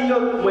kazi hiyo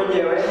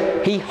mwenyewe.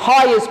 He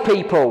hires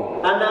people.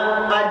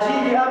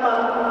 Anaajiri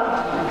ama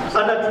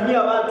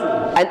anatumia watu.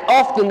 And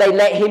often they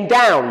let him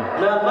down.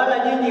 Na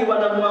mara nyingi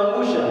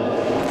wanamwangusha.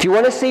 If you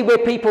want to see where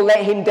people let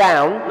him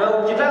down, Na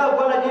ukitaka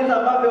kuona jinsi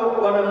ambavyo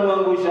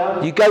wanamwangusha,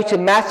 you go to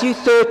Matthew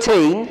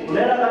 13.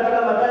 nenda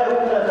katika Mathayo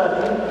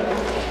 13.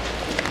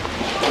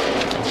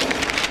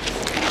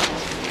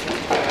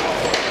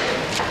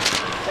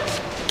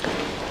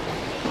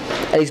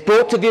 And it's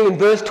brought to view in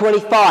verse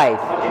 25.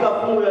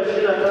 Katika fungu la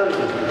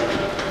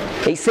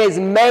 25. It says,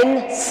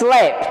 men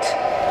slept.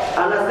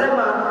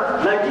 Anasema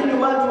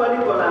lakini watu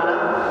walipolala.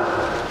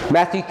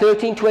 Matthew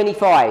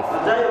 13:25.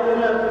 Mathayo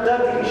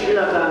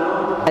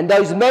 13:25. And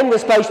those men were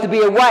supposed to be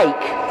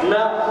awake.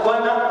 Na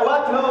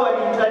watu hao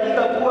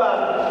walihitajika kuwa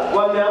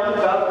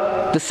wameamka.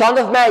 The Son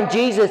of Man,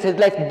 Jesus, has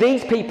left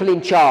these people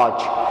in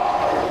charge.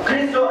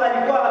 Kristo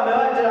alikuwa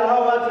amewacha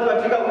hao watu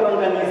katika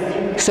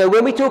uangalizi. So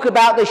when we talk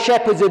about the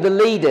shepherds or the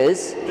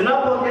leaders,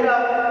 Tunapoongelea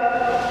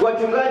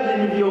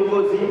wachungaji ni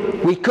viongozi,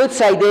 we could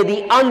say they're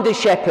the under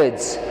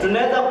shepherds.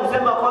 tunaweza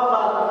kusema kwamba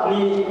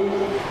ni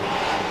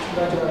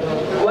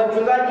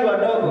wachungaji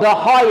wadogo. The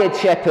hired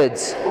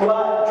shepherds.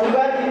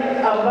 Wachungaji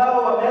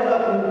ambao wameweza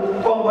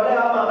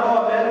kukombolea ama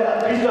ambao wameweza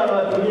Kristo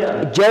anawatumia.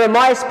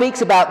 Jeremiah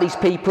speaks about these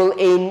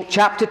people in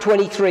chapter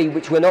 23,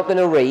 which we're not going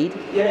to read.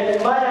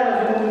 Yeremia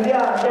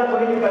anazungumzia jambo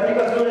hili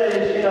katika sura ya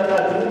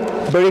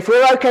 23. But if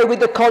we're okay with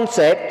the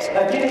concept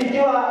Lakini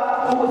ikiwa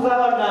uko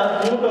sawa na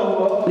muundo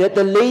huo, that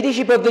the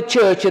leadership of the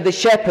church are the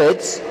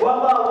shepherds,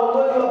 kwamba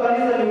uongozi wa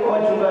kanisa ni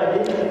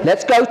wachungaji,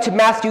 let's go to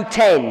Matthew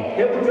 10.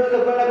 hebu tuweze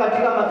kwenda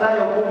katika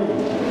Mathayo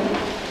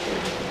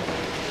 10.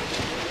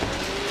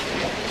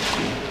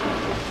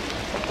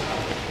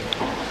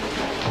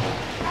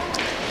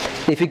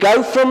 If you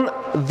go from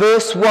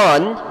verse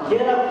 1,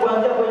 Kienda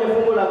kuanzia kwenye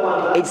fungu la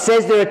kwanza. it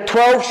says there are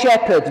 12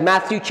 shepherds.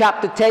 Matthew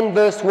chapter 10,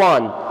 verse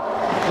 1.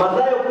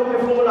 Mathayo 10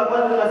 fungu la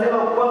kwanza linasema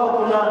kwamba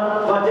kuna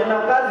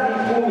watendakazi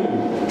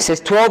 10. It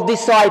says 12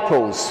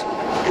 disciples.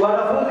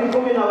 Wanafunzi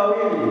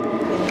 12.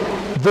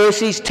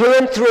 Verses 2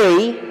 and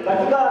 3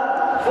 Katika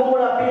fungu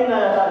la 2 na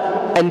la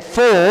 3 and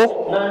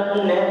 4 na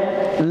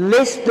 4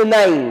 list the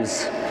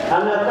names.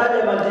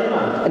 anataja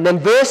majina. And then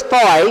verse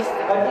 5,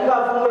 Katika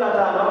fungu la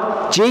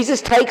 5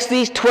 Jesus takes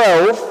these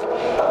 12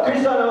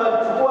 Kristo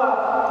anawachukua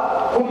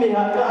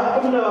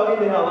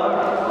 12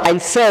 hawa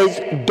and says,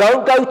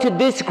 don't go to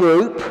this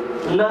group.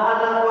 na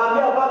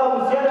anawaambia kwamba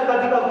msiende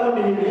katika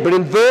kundi hili. But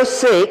in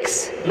verse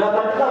 6, Na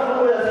katika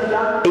fungu la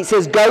 6 it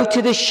says, go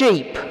to the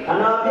sheep.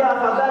 anawaambia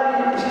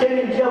afadhali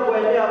shikeni njia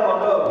kuendea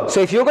kondoo.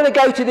 So if you're going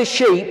to go to the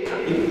sheep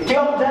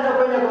Kila mtaenda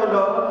kwenye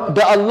kondoo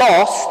that are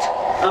lost,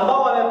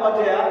 ambao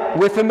wamepotea,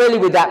 we're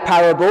familiar with that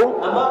parable.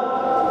 ambao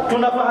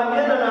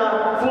tunafahamiana na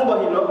fumbo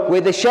hilo,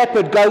 where the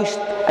shepherd goes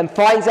and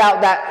finds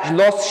out that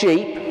lost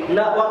sheep.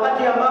 na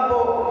wakati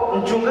ambapo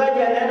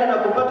mchungaji anaenda na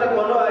kupata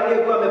kondoo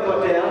aliyekuwa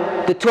amepotea,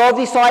 the 12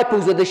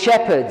 disciples are the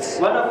shepherds,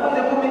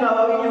 wanafunzi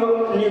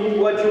 12 ni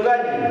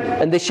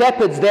wachungaji, and the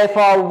shepherds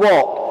therefore are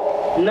what?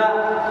 na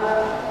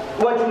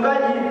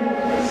wachungaji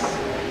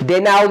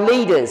They're now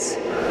leaders.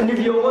 ni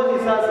viongozi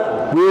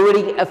sasa. We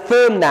already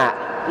affirmed that.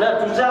 Na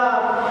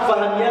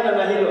tushafahamiana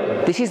na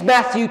hilo. This is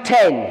Matthew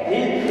 10.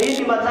 Hii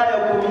ni Mathayo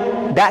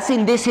 10. That's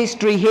in this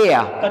history here.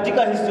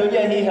 Katika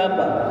historia hii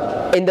hapa.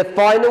 In the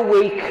final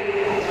week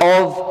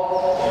of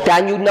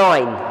Daniel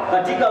 9.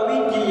 Katika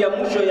wiki ya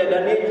mwisho ya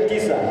Danieli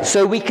 9.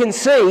 So we can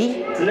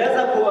see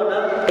tunaweza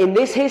kuona in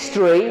this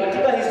history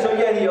katika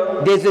historia hiyo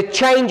there's a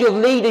change of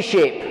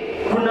leadership.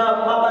 Kuna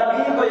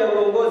mabadiliko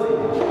ya uongozi.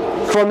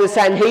 From the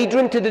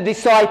Sanhedrin to the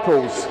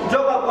disciples.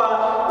 Kutoka kwa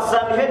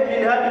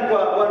Sanhedrin hadi kwa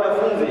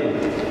wanafunzi.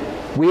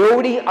 We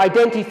already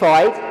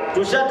identified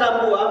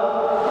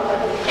tushatambua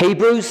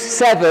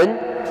Hebrews 7.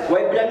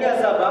 Waibrania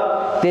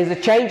 7. There's a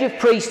change of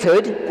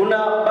priesthood. Kuna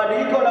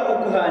badiliko la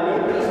ukuhani.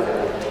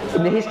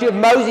 In the history of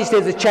Moses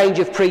there's a change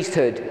of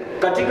priesthood.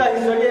 Katika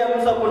historia ya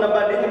Musa kuna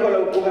badiliko la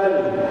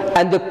ukuhani.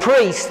 And the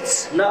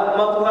priests, na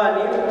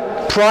makuhani,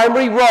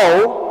 primary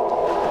role,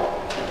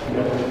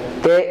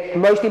 their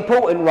most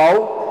important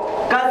role,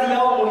 kazi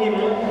yao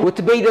muhimu, were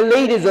to be the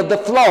leaders of the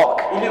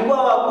flock.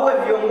 ilikuwa wakuwe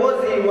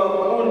viongozi wa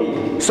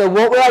kundi. So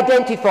what we're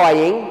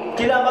identifying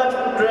Kila ambacho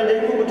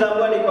tunajaribu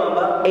kutambua ni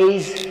kwamba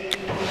is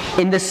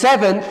in the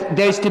 7th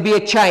there's to be a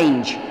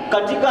change.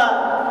 Katika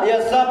ya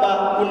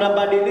 7 kuna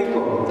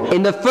badiliko.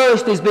 In the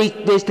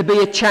 1st there's to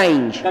be a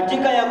change.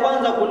 Katika ya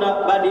kwanza kuna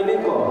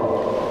badiliko.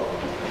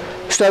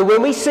 So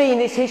when we see in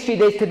this history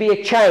there's to be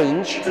a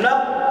change.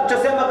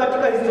 Tunasema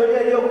katika historia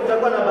hiyo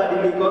kutakuwa na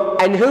badiliko.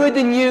 And who are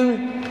the new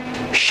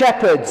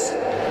shepherds?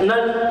 Na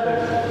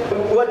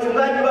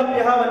wachungaji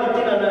wapya hawa ni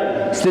kina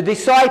nani? It's the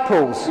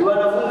disciples. Ni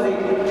wanafunzi.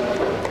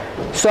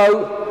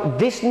 So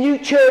this new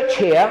church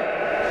here,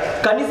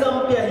 kanisa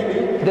mpya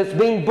hili that's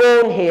been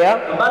born here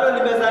ambalo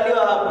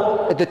limezaliwa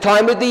hapo at the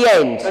time of the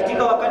end,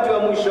 katika wakati wa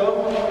mwisho,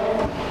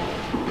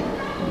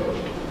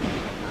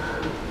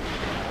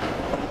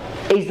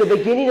 is the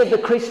beginning of the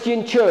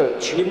Christian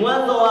church, ni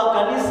mwanzo wa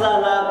kanisa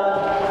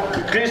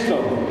la Kristo,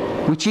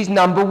 which is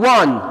number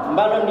 1,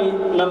 ambalo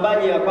ni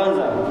nambari ya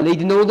kwanza,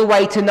 leading all the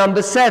way to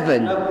number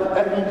 7.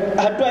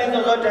 hatua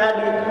hizo zote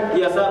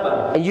hadi ya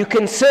 7. And you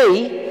can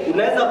see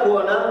unaweza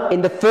kuona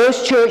in the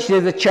first church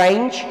there's a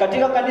change,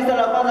 katika kanisa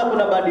la kwanza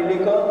kuna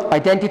badiliko,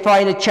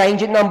 identifying a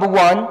change at number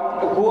 1,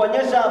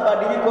 kuonyesha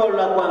badiliko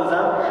la kwanza,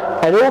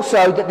 and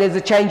also that there's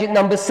a change at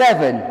number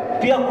 7.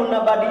 pia kuna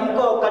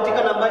badiliko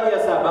katika nambari ya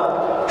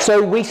 7.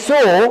 So we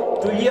saw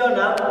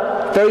tuliona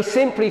very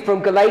simply from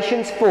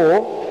Galatians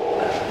 4,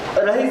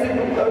 rahisi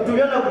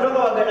tuliona kutoka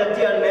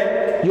Wagalatia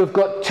 4, you've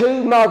got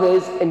 2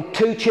 mothers and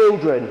 2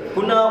 children.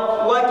 kuna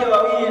wake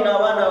wawili na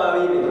wana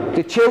wawili.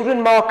 The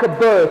children mark a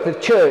birth of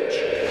church.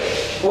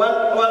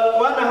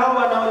 Wana hao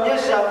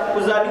wanaonyesha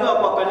kuzaliwa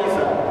kwa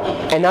kanisa.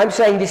 And I'm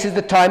saying this is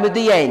the time of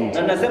the end.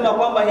 Na nasema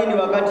kwamba hii ni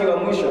wakati wa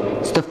mwisho.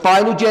 It's the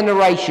final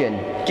generation.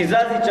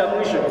 Kizazi cha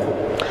mwisho.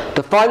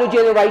 The final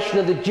generation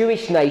of the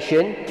Jewish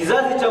nation.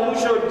 Kizazi cha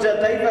mwisho cha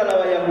taifa la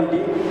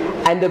Wayahudi.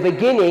 And the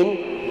beginning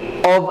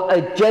of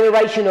a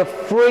generation of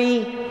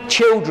free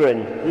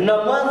children. Na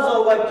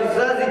mwanzo wa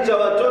kizazi cha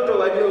watoto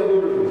walio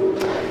huru.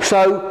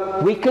 So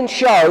we can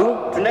show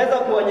tunaweza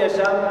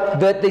kuonyesha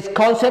that this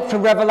concept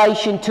from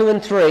Revelation 2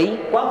 and 3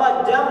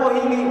 kwamba jambo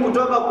hili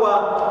kutoka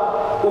kwa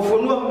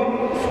Ufunuo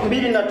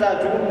 2 na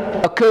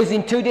 3 occurs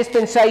in 2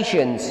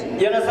 dispensations.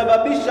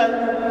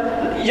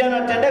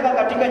 Yanatendeka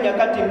katika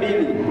nyakati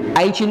mbili.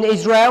 Ancient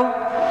Israel,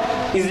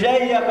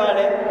 Israeli ya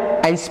kale,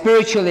 and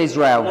spiritual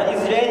Israel. na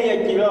Israeli ya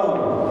kiroho.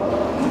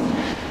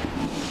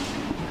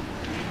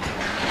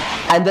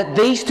 And that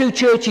these 2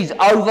 churches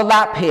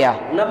overlap here.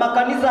 Na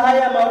makanisa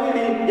haya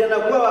mawili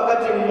yanakuwa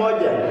wakati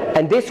mmoja.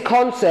 And this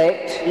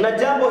concept na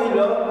jambo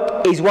hilo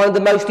is one of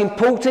the most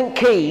important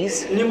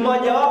keys ni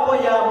mojawapo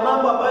ya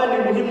mambo ambayo ni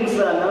muhimu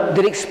sana,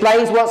 that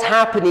explains what's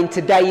happening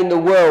today in the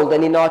world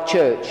and in our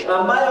church.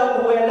 ambayo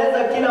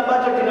hueleza kile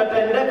ambacho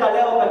kinatendeka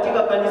leo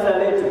katika kanisa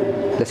letu.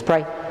 Let's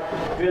pray.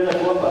 Tuweza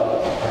kuomba.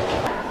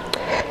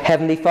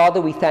 Heavenly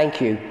Father, we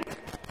thank you.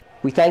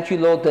 We thank you,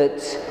 Lord,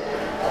 that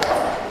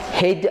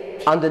hid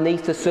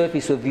underneath the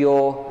surface of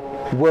your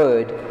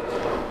word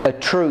are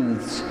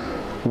truths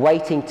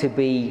waiting to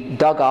be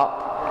dug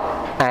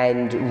up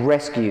and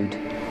rescued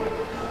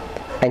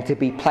and to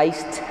be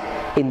placed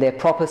in their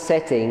proper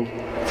setting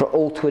for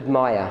all to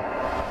admire.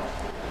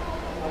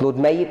 Lord,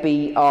 may it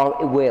be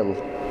our will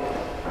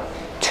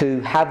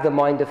to have the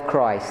mind of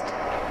Christ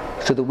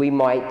so that we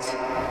might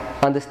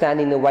understand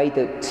in a way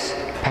that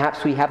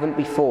perhaps we haven't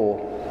before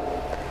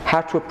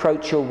how to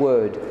approach your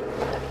word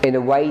in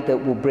a way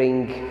that will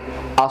bring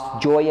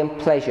us joy and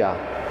pleasure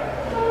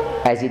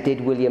as it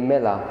did William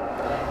Miller,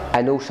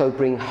 and also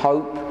bring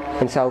hope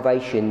and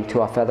salvation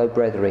to our fellow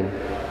brethren.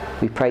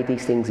 We pray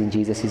these things in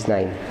Jesus'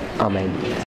 name. Amen.